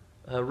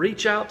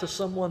 Reach out to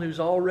someone who's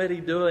already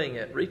doing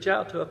it. Reach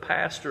out to a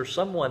pastor,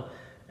 someone,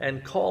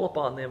 and call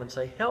upon them and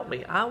say, help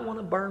me. I want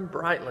to burn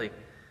brightly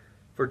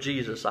for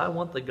Jesus. I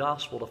want the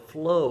gospel to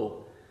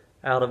flow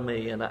out of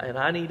me, and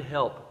I need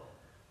help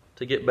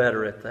to get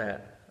better at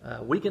that.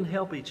 We can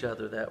help each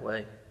other that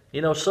way.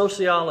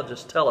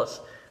 Sociologists tell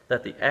us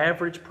that the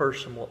average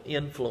person will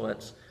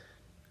influence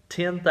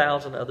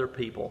 10,000 other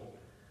people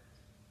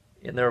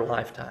in their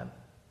lifetime.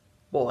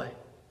 Boy,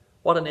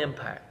 what an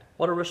impact.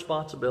 What a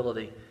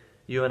responsibility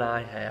you and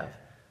I have.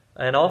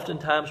 And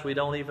oftentimes we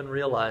don't even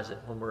realize it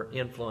when we're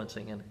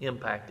influencing and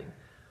impacting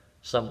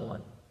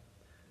someone.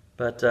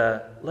 But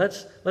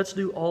let's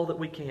do all that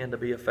we can to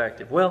be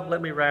effective. Well,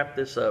 let me wrap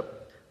this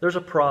up. There's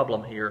a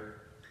problem here.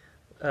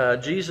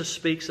 Jesus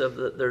speaks of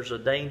there's a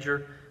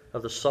danger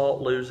of the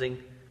salt losing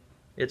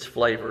its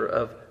flavor,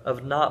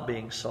 of not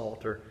being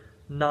salt or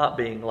not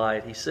being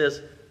light. He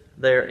says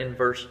there in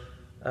verse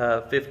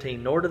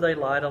 15, nor do they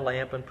light a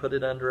lamp and put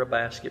it under a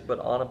basket, but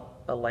on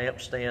a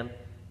lampstand,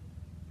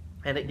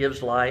 and it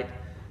gives light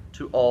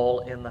to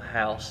all in the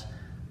house.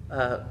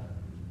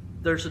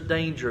 There's a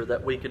danger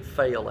that we could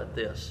fail at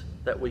this,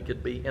 that we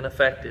could be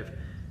ineffective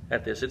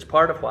at this. It's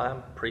part of why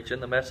I'm preaching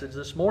the message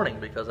this morning,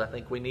 because I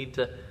think we need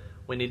to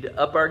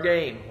up our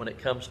game when it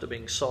comes to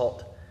being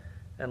salt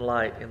and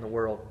light in the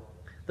world.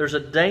 There's a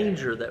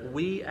danger that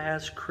we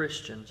as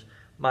Christians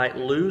might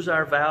lose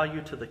our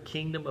value to the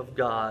kingdom of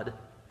God,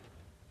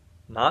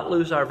 not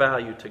lose our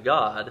value to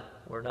God.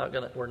 We're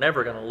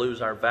never going to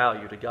lose our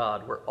value to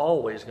God. We're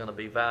always going to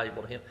be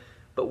valuable to Him.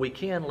 But we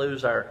can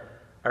lose our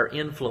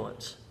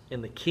influence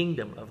in the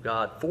kingdom of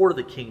God, for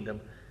the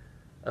kingdom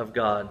of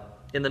God.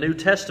 In the New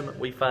Testament,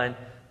 we find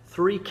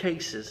 3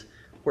 cases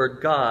where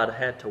God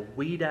had to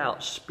weed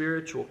out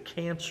spiritual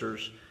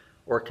cancers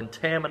or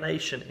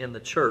contamination in the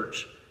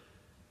church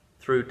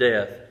through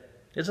death.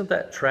 Isn't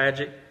that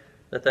tragic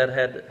that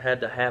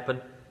had to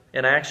happen?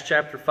 In Acts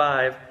chapter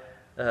 5,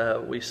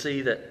 we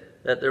see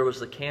that there was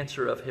the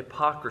cancer of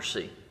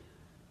hypocrisy.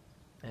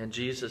 And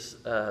Jesus,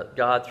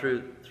 God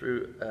through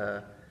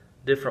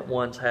different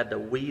ones had to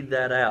weed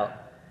that out.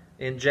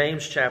 In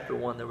James chapter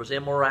 1, there was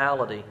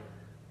immorality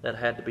that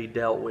had to be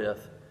dealt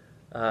with.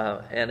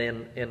 And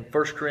in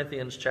 1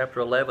 Corinthians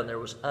chapter 11, there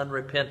was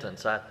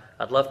unrepentance.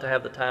 I'd love to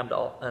have the time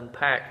to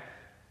unpack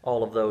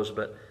all of those,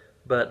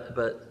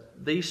 but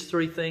these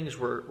 3 things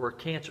were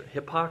cancer.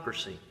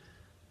 Hypocrisy,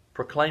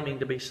 proclaiming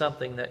to be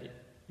something that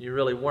you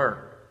really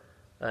weren't,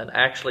 and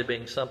actually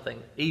being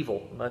something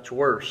evil, much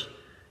worse.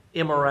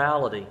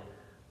 Immorality,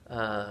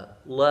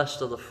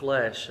 lust of the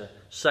flesh,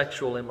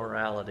 sexual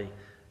immorality,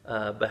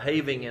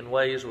 behaving in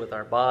ways with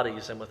our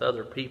bodies and with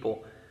other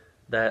people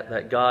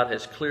that God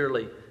has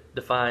clearly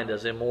defined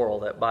as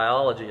immoral, that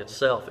biology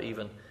itself,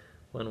 even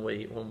when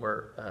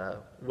we're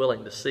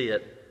willing to see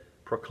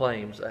it,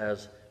 proclaims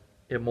as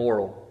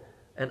immoral.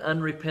 And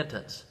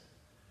unrepentance,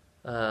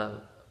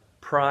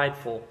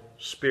 prideful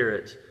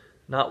spirits,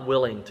 not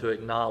willing to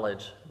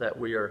acknowledge that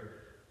we are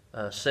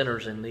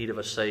sinners in need of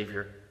a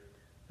Savior,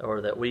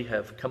 or that we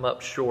have come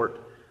up short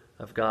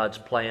of God's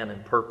plan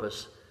and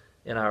purpose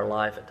in our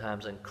life at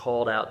times and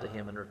called out to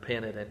Him and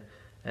repented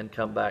and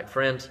come back.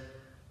 Friends,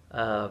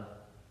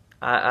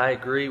 I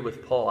agree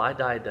with Paul. I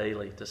die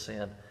daily to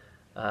sin.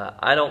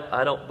 I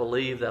don't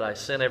believe that I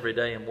sin every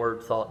day in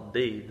word, thought, and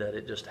deed, that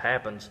it just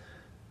happens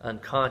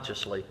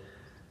unconsciously.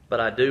 But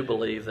I do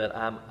believe that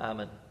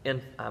I'm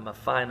a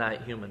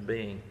finite human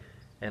being,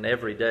 and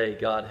every day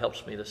God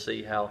helps me to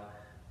see how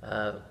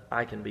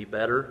I can be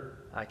better,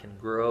 I can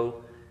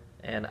grow,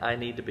 and I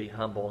need to be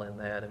humble in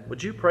that. And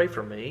would you pray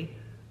for me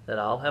that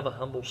I'll have a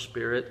humble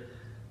spirit,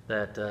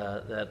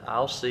 that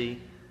I'll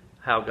see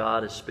how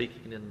God is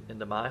speaking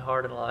into my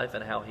heart and life,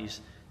 and how He's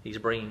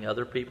bringing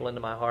other people into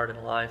my heart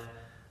and life,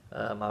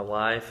 my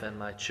wife and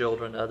my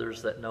children,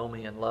 others that know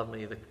me and love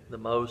me the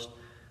most,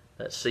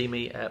 that see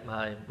me at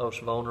my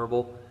most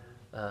vulnerable,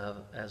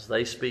 as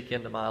they speak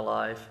into my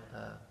life,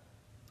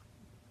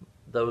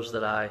 those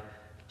that I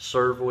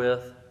serve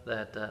with,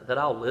 that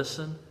I'll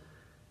listen,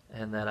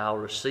 and that I'll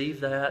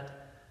receive that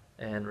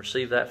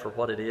for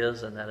what it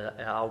is, and that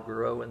I'll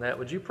grow in that.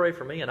 Would you pray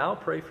for me, and I'll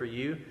pray for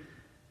you?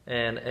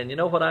 And you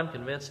know what I'm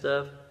convinced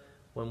of?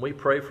 When we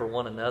pray for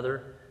one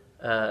another,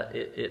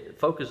 it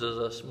focuses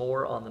us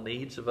more on the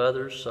needs of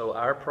others, so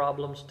our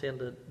problems tend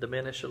to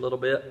diminish a little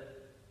bit,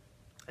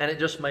 and it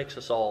just makes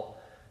us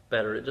all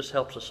better. It just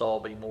helps us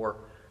all be more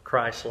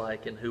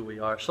Christ-like in who we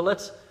are. So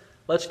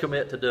let's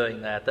commit to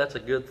doing that. That's a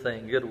good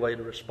thing, good way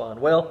to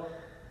respond. Well,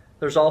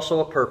 there's also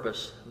a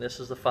purpose, and this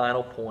is the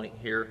final point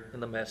here in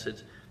the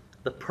message.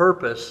 The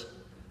purpose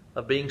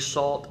of being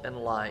salt and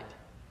light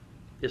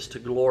is to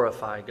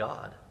glorify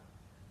God.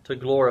 To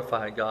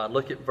glorify God.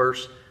 Look at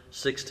verse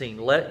 16.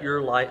 Let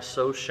your light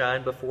so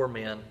shine before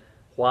men.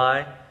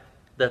 Why?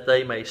 That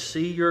they may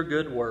see your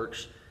good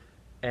works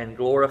and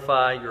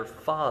glorify your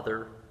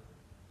Father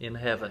in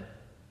heaven.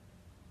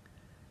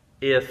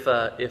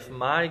 If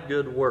my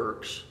good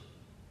works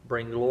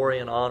bring glory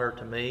and honor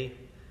to me,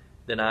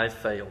 then I've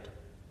failed.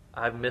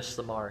 I've missed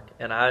the mark.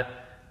 And I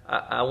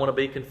want to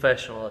be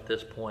confessional at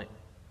this point.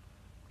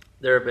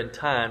 There have been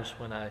times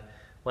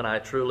when I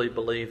truly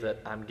believe that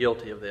I'm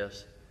guilty of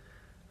this.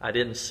 I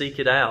didn't seek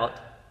it out.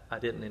 I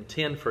didn't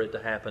intend for it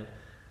to happen.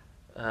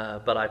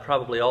 But I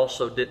probably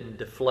also didn't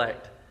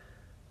deflect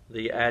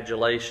the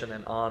adulation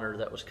and honor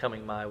that was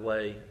coming my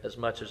way as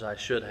much as I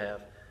should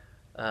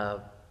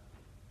have.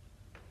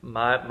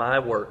 My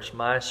works,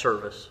 my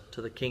service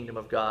to the kingdom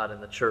of God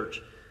and the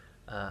church,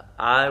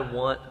 I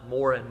want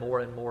more and more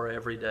and more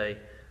every day,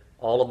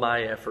 all of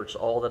my efforts,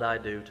 all that I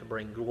do, to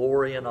bring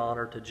glory and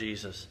honor to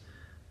Jesus.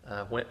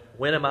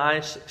 When am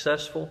I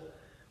successful?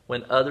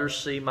 When others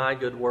see my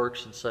good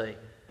works and say,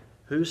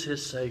 who's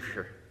his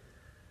Savior?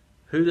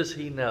 Who does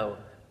he know?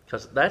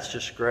 Because that's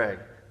just Greg.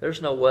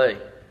 There's no way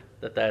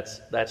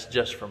that's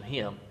just from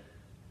him.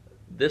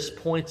 This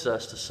points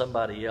us to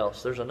somebody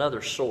else. There's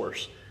another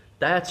source.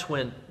 That's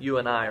when you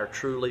and I are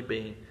truly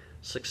being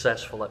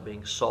successful at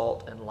being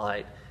salt and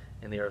light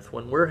in the earth.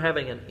 When we're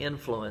having an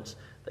influence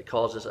that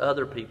causes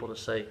other people to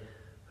say,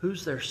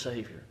 who's their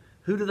Savior?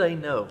 Who do they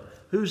know?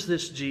 Who's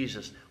this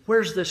Jesus?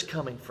 Where's this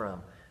coming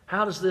from?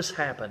 How does this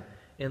happen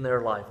in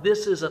their life?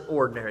 This isn't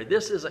ordinary.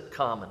 This isn't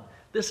common.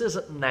 This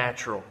isn't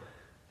natural.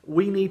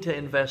 We need to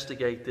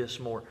investigate this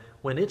more.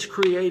 When it's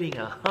creating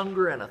a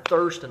hunger and a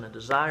thirst and a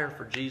desire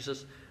for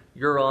Jesus,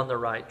 you're on the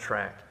right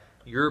track.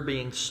 You're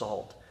being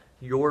salt.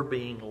 You're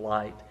being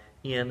light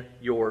in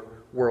your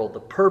world. The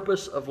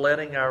purpose of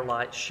letting our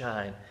light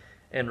shine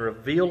and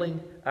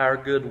revealing our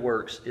good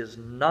works is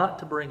not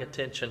to bring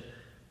attention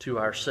to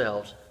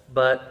ourselves,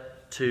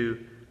 but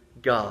to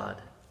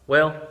God.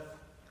 Well,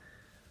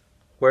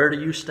 where do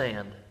you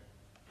stand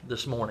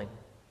this morning?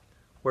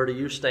 Where do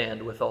you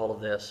stand with all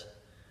of this?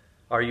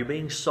 Are you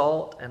being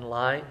salt and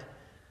light?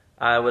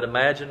 I would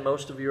imagine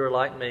most of you are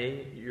like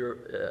me. You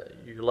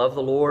love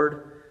the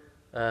Lord.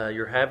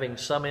 You're having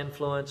some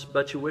influence,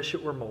 but you wish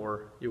it were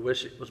more. You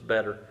wish it was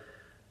better.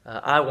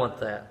 I want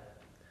that.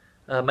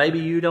 Maybe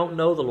you don't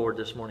know the Lord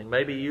this morning.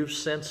 Maybe you've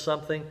sensed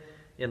something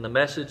in the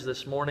message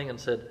this morning and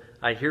said,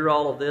 I hear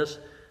all of this,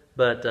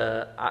 but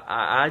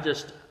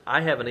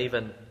I haven't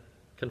even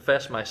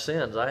confessed my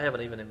sins. I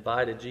haven't even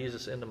invited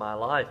Jesus into my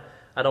life.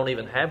 I don't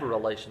even have a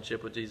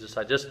relationship with Jesus.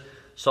 I just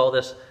saw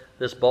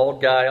this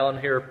bald guy on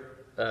here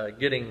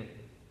getting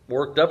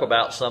worked up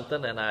about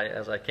something, and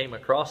as I came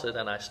across it,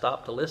 and I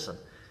stopped to listen.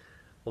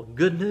 Well,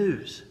 good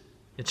news.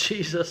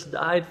 Jesus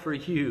died for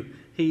you.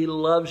 He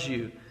loves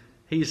you.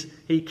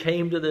 He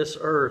came to this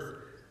earth.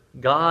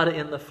 God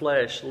in the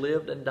flesh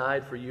lived and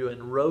died for you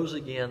and rose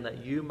again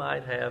that you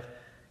might have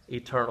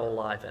eternal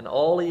life. And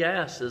all He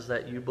asks is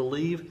that you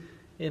believe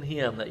in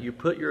Him, that you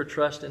put your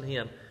trust in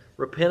Him.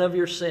 Repent of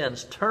your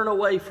sins. Turn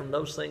away from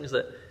those things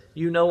that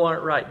you know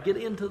aren't right. Get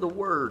into the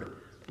Word.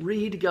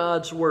 Read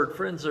God's Word.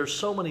 Friends, there's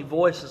so many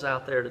voices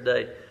out there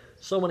today,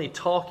 so many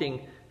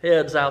talking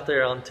heads out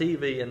there on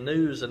TV and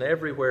news and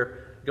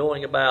everywhere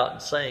going about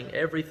and saying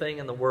everything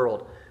in the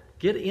world.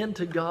 Get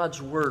into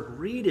God's Word.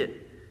 Read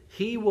it.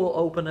 He will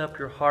open up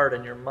your heart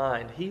and your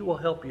mind. He will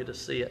help you to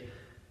see it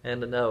and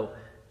to know.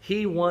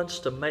 He wants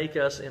to make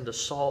us into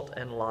salt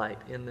and light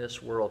in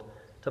this world,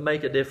 to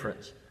make a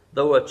difference.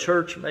 Though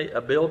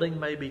a building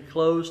may be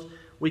closed,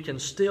 we can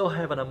still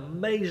have an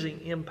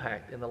amazing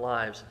impact in the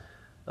lives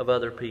of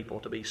other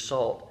people, to be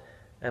salt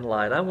and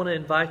light. I want to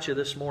invite you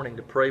this morning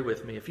to pray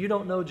with me. If you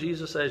don't know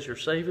Jesus as your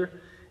Savior,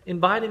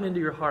 invite Him into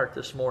your heart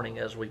this morning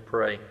as we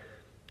pray.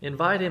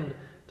 Invite Him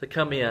to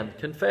come in.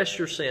 Confess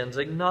your sins.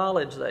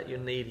 Acknowledge that you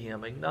need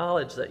Him.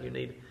 Acknowledge that you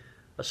need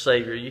a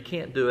Savior. You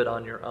can't do it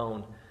on your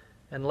own.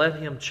 And let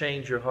Him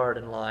change your heart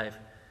and life.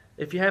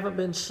 If you haven't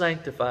been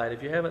sanctified,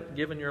 if you haven't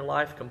given your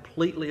life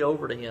completely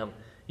over to Him,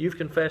 you've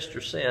confessed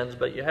your sins,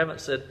 but you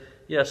haven't said,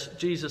 yes,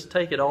 Jesus,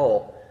 take it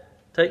all.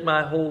 Take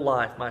my whole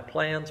life, my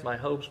plans, my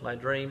hopes, my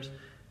dreams.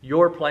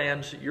 Your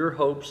plans, your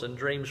hopes and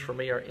dreams for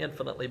me are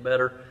infinitely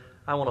better.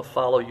 I want to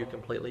follow you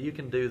completely. You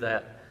can do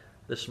that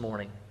this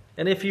morning.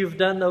 And if you've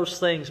done those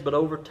things, but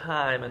over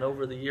time and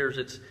over the years,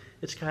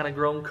 it's kind of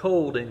grown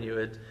cold in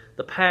you.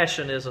 The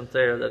passion isn't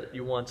there that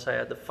you once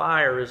had. The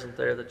fire isn't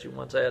there that you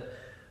once had.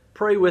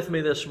 Pray with me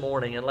this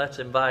morning, and let's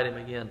invite Him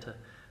again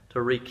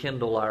to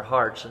rekindle our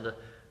hearts and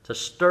to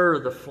stir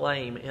the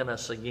flame in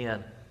us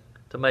again,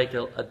 to make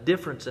a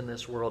difference in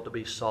this world, to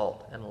be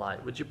salt and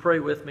light. Would you pray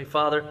with me?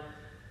 Father,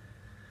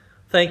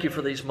 thank you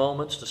for these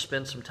moments to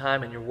spend some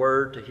time in your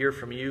Word, to hear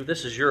from you.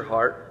 This is your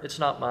heart. It's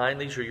not mine.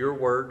 These are your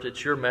words.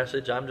 It's your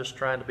message. I'm just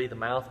trying to be the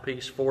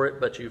mouthpiece for it,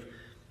 but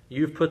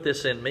you've put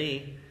this in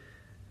me,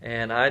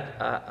 and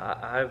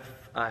I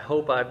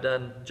hope I've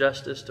done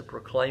justice to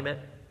proclaim it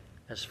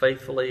as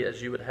faithfully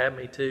as you would have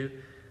me to.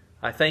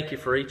 I thank you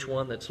for each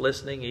one that's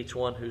listening, each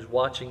one who's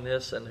watching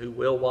this and who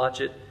will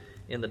watch it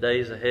in the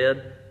days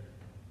ahead.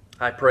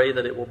 I pray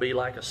that it will be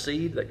like a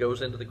seed that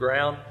goes into the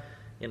ground,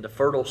 into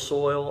fertile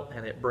soil,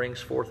 and it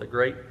brings forth a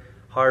great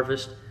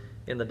harvest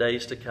in the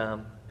days to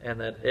come, and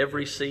that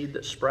every seed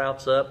that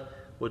sprouts up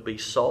would be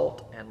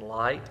salt and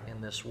light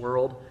in this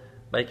world,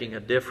 making a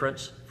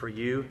difference for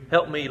you.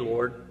 Help me,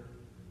 Lord.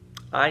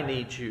 I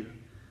need you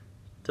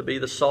to be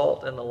the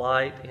salt and the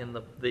light in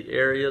the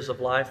areas of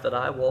life that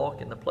I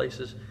walk, in the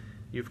places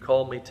you've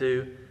called me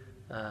to.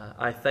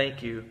 I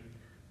thank you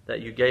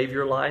that you gave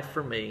your life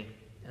for me,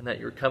 and that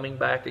you're coming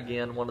back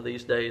again one of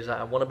these days.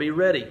 I want to be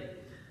ready.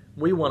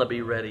 We want to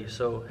be ready.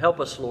 So help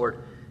us,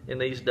 Lord, in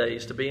these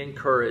days to be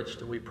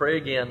encouraged. We pray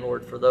again,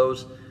 Lord, for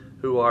those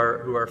who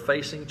are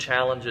facing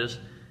challenges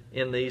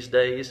in these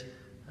days.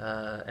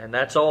 And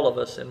that's all of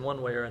us in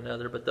one way or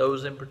another, but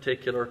those in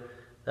particular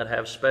that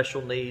have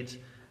special needs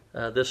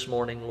this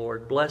morning,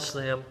 Lord, bless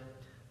them.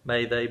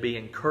 May they be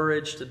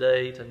encouraged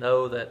today to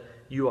know that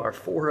you are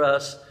for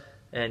us,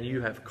 and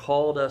you have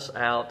called us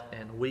out,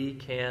 and we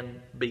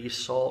can be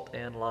salt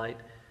and light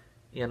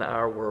in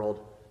our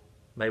world.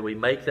 May we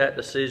make that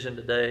decision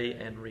today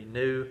and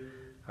renew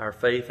our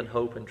faith and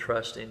hope and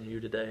trust in you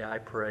today, I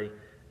pray.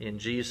 In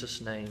Jesus'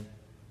 name,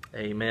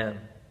 amen.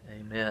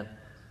 Amen.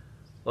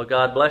 Well,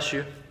 God bless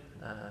you.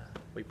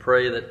 We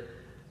pray that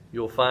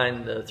you'll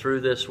find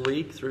through this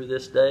week, through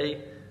this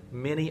day,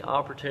 many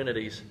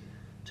opportunities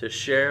to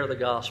share the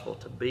gospel,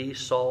 to be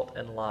salt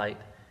and light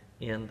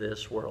in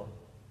this world.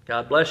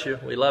 God bless you.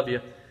 We love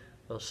you.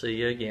 We'll see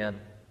you again.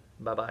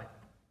 Bye-bye.